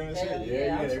speaking real and shit.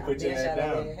 Yeah. They put your head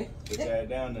down. Put your head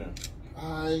down there.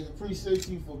 I appreciate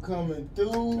you for coming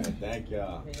through. Man, thank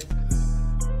y'all. Yes.